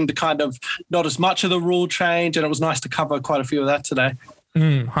regression to kind of not as much of the rule change, and it was nice to cover quite a few of that today.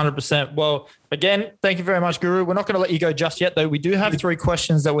 100%. Well, again, thank you very much, Guru. We're not going to let you go just yet, though. We do have 3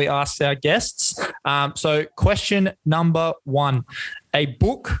 questions that we asked our guests. So question number 1, a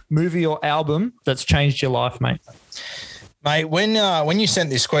book, movie or album that's changed your life, mate? Mate, when you sent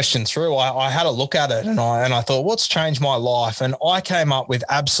this question through, I had a look at it and I thought, what's changed my life? And I came up with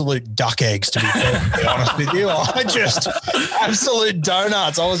absolute duck eggs, to be perfectly honest with you. I just absolute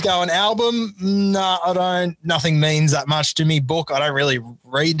donuts. I was going, album, no, I don't. Nothing means that much to me. Book, I don't really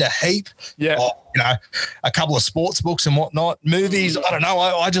read a heap. Yeah. A couple of sports books and whatnot. Movies, I don't know.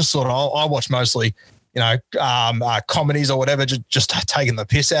 I just sort of I watch mostly comedies or whatever, just taking the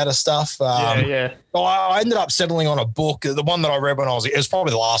piss out of stuff. I ended up settling on a book. The one that I read it was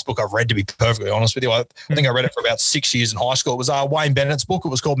probably the last book I've read, to be perfectly honest with you. I think I read it for about 6 years in high school. It was Wayne Bennett's book. It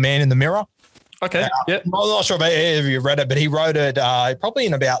was called Man in the Mirror. Okay. I'm not sure if you read it, but he wrote it probably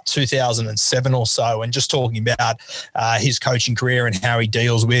in about 2007 or so, and just talking about his coaching career and how he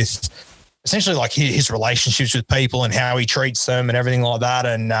deals with essentially like his relationships with people and how he treats them and everything like that.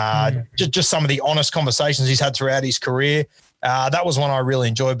 And just some of the honest conversations he's had throughout his career. That was one I really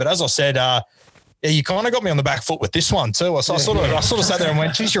enjoyed. But as I said, you kind of got me on the back foot with this one too. I sort of sat there and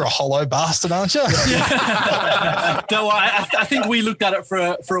went, geez, you're a hollow bastard, aren't you? No, I think we looked at it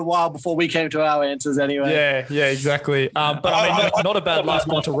for a while before we came to our answers anyway. Yeah, exactly. But I mean, not a bad last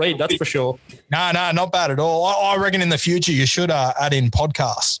one to read, that's for sure. No, not bad at all. I reckon in the future you should add in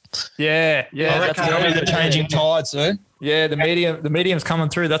podcasts. Yeah. I reckon that'll be the changing tide soon. Yeah, the medium's coming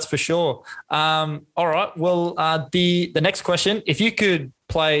through, that's for sure. All right. Well, the next question, if you could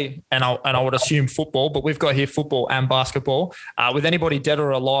play, and I would assume football, but we've got here football and basketball, with anybody dead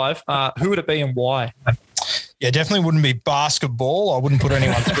or alive, who would it be and why? Yeah, definitely wouldn't be basketball. I wouldn't put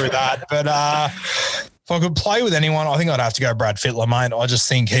anyone through that. But if I could play with anyone, I think I'd have to go Brad Fittler, mate. I just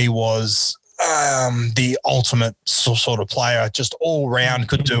think he was the ultimate sort of player, just all round,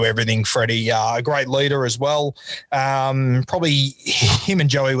 could do everything. Freddie, a great leader as well. Probably him and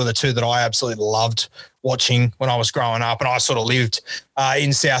Joey were the two that I absolutely loved watching when I was growing up, and I sort of lived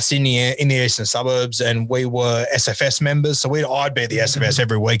in South Sydney in the eastern suburbs, and we were SFS members. So I'd be at the SFS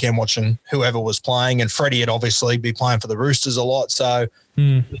every weekend watching whoever was playing, and Freddie would obviously be playing for the Roosters a lot. So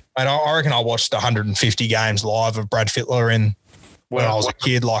and I reckon I watched 150 games live of Brad Fittler when I was a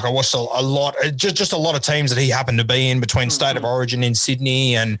kid. Like I watched a lot, just a lot of teams that he happened to be in between State of Origin in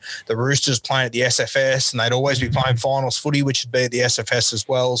Sydney and the Roosters playing at the SFS, and they'd always be playing finals footy, which would be at the SFS as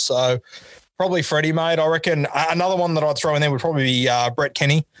well. So probably Freddie, mate. I reckon another one that I'd throw in there would probably be Brett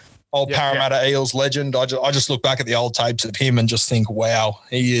Kenny, old Parramatta Eels legend. I just look back at the old tapes of him and just think, wow,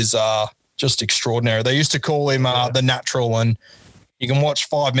 he is just extraordinary. They used to call him the natural, and you can watch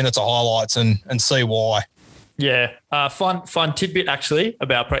 5 minutes of highlights and see why. Yeah, fun tidbit actually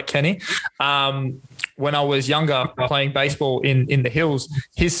about Brett Kenny. When I was younger playing baseball in the Hills,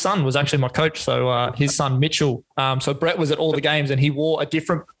 his son was actually my coach. So his son Mitchell. So Brett was at all the games, and he wore a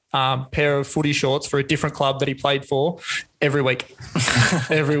different pair of footy shorts for a different club that he played for every week.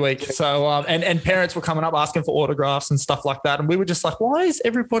 So and parents were coming up asking for autographs and stuff like that, and we were just like, why is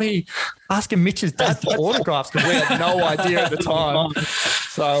everybody asking Mitch's dad for autographs? Because we had no idea at the time.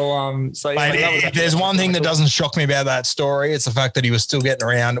 So yeah, mate, if there's one thing that doesn't shock me about that story, it's the fact that he was still getting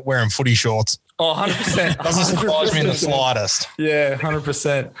around wearing footy shorts. Oh, 100%. Doesn't surprise me in the slightest. Yeah,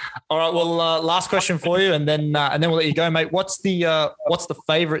 100%. All right, well, last question for you, and then we'll let you go, mate. What's the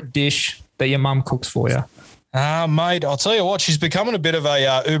favourite dish that your mum cooks for you? Mate, I'll tell you what, she's becoming a bit of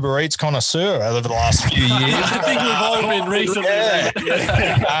a Uber Eats connoisseur over the last few years. I think we've all been recently.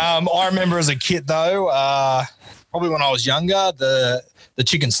 Yeah. I remember as a kid, though, probably when I was younger, the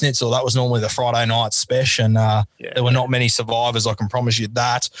chicken schnitzel, that was normally the Friday night special, and there were not many survivors, I can promise you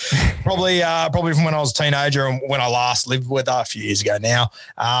that. Probably from when I was a teenager and when I last lived with her a few years ago now,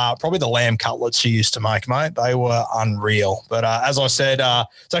 probably the lamb cutlets she used to make, mate. They were unreal. But as I said,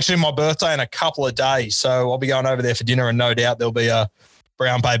 it's actually my birthday in a couple of days, so I'll be going over there for dinner, and no doubt there'll be a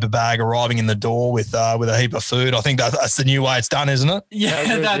brown paper bag arriving in the door with a heap of food. I think that's the new way it's done, isn't it?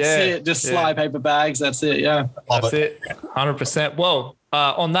 Yeah, that's it. Just slide paper bags. That's it. Yeah, that's it. 100%. Well,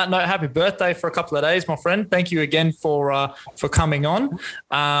 on that note, happy birthday for a couple of days, my friend. Thank you again for coming on.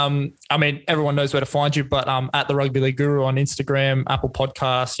 I mean, everyone knows where to find you, but at the Rugby League Guru on Instagram, Apple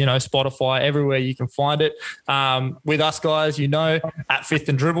Podcasts, Spotify, everywhere you can find it. With us guys, at Fifth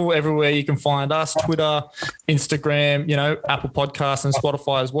and Dribble, everywhere you can find us, Twitter, Instagram, Apple Podcasts and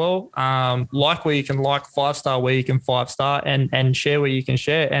Spotify as well. Like where you can like, 5-star where you can 5-star, and share where you can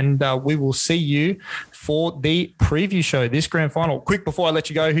share. And we will see you for the preview show, this grand final. Quick, before I let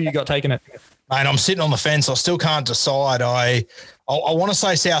you go, who you got taking it? Mate, I'm sitting on the fence. I still can't decide. I want to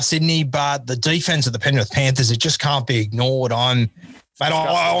say South Sydney, but the defense of the Penrith Panthers, it just can't be ignored. I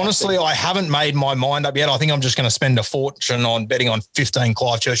honestly haven't made my mind up yet. I think I'm just going to spend a fortune on betting on 15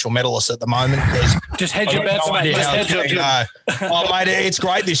 Clive Churchill medalists at the moment. Just hedge your bets, mate. Mate, it's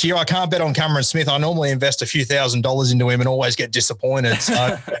great this year. I can't bet on Cameron Smith. I normally invest a few $1,000s into him and always get disappointed.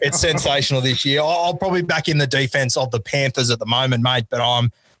 So it's sensational this year. I'll probably back in the defense of the Panthers at the moment, mate, but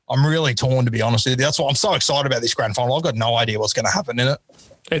I'm really torn, to be honest with you. That's why I'm so excited about this grand final. I've got no idea what's going to happen in it.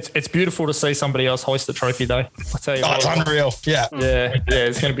 It's beautiful to see somebody else hoist the trophy, though. I'll tell you. It's unreal. Yeah. Yeah,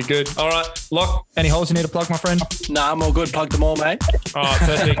 it's going to be good. All right, Locke, any holes you need to plug, my friend? Nah, I'm all good. Plug them all, mate. All right,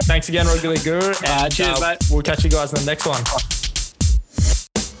 perfect. Thanks again, Rugby League Guru. Cheers, mate. We'll catch you guys in the next one.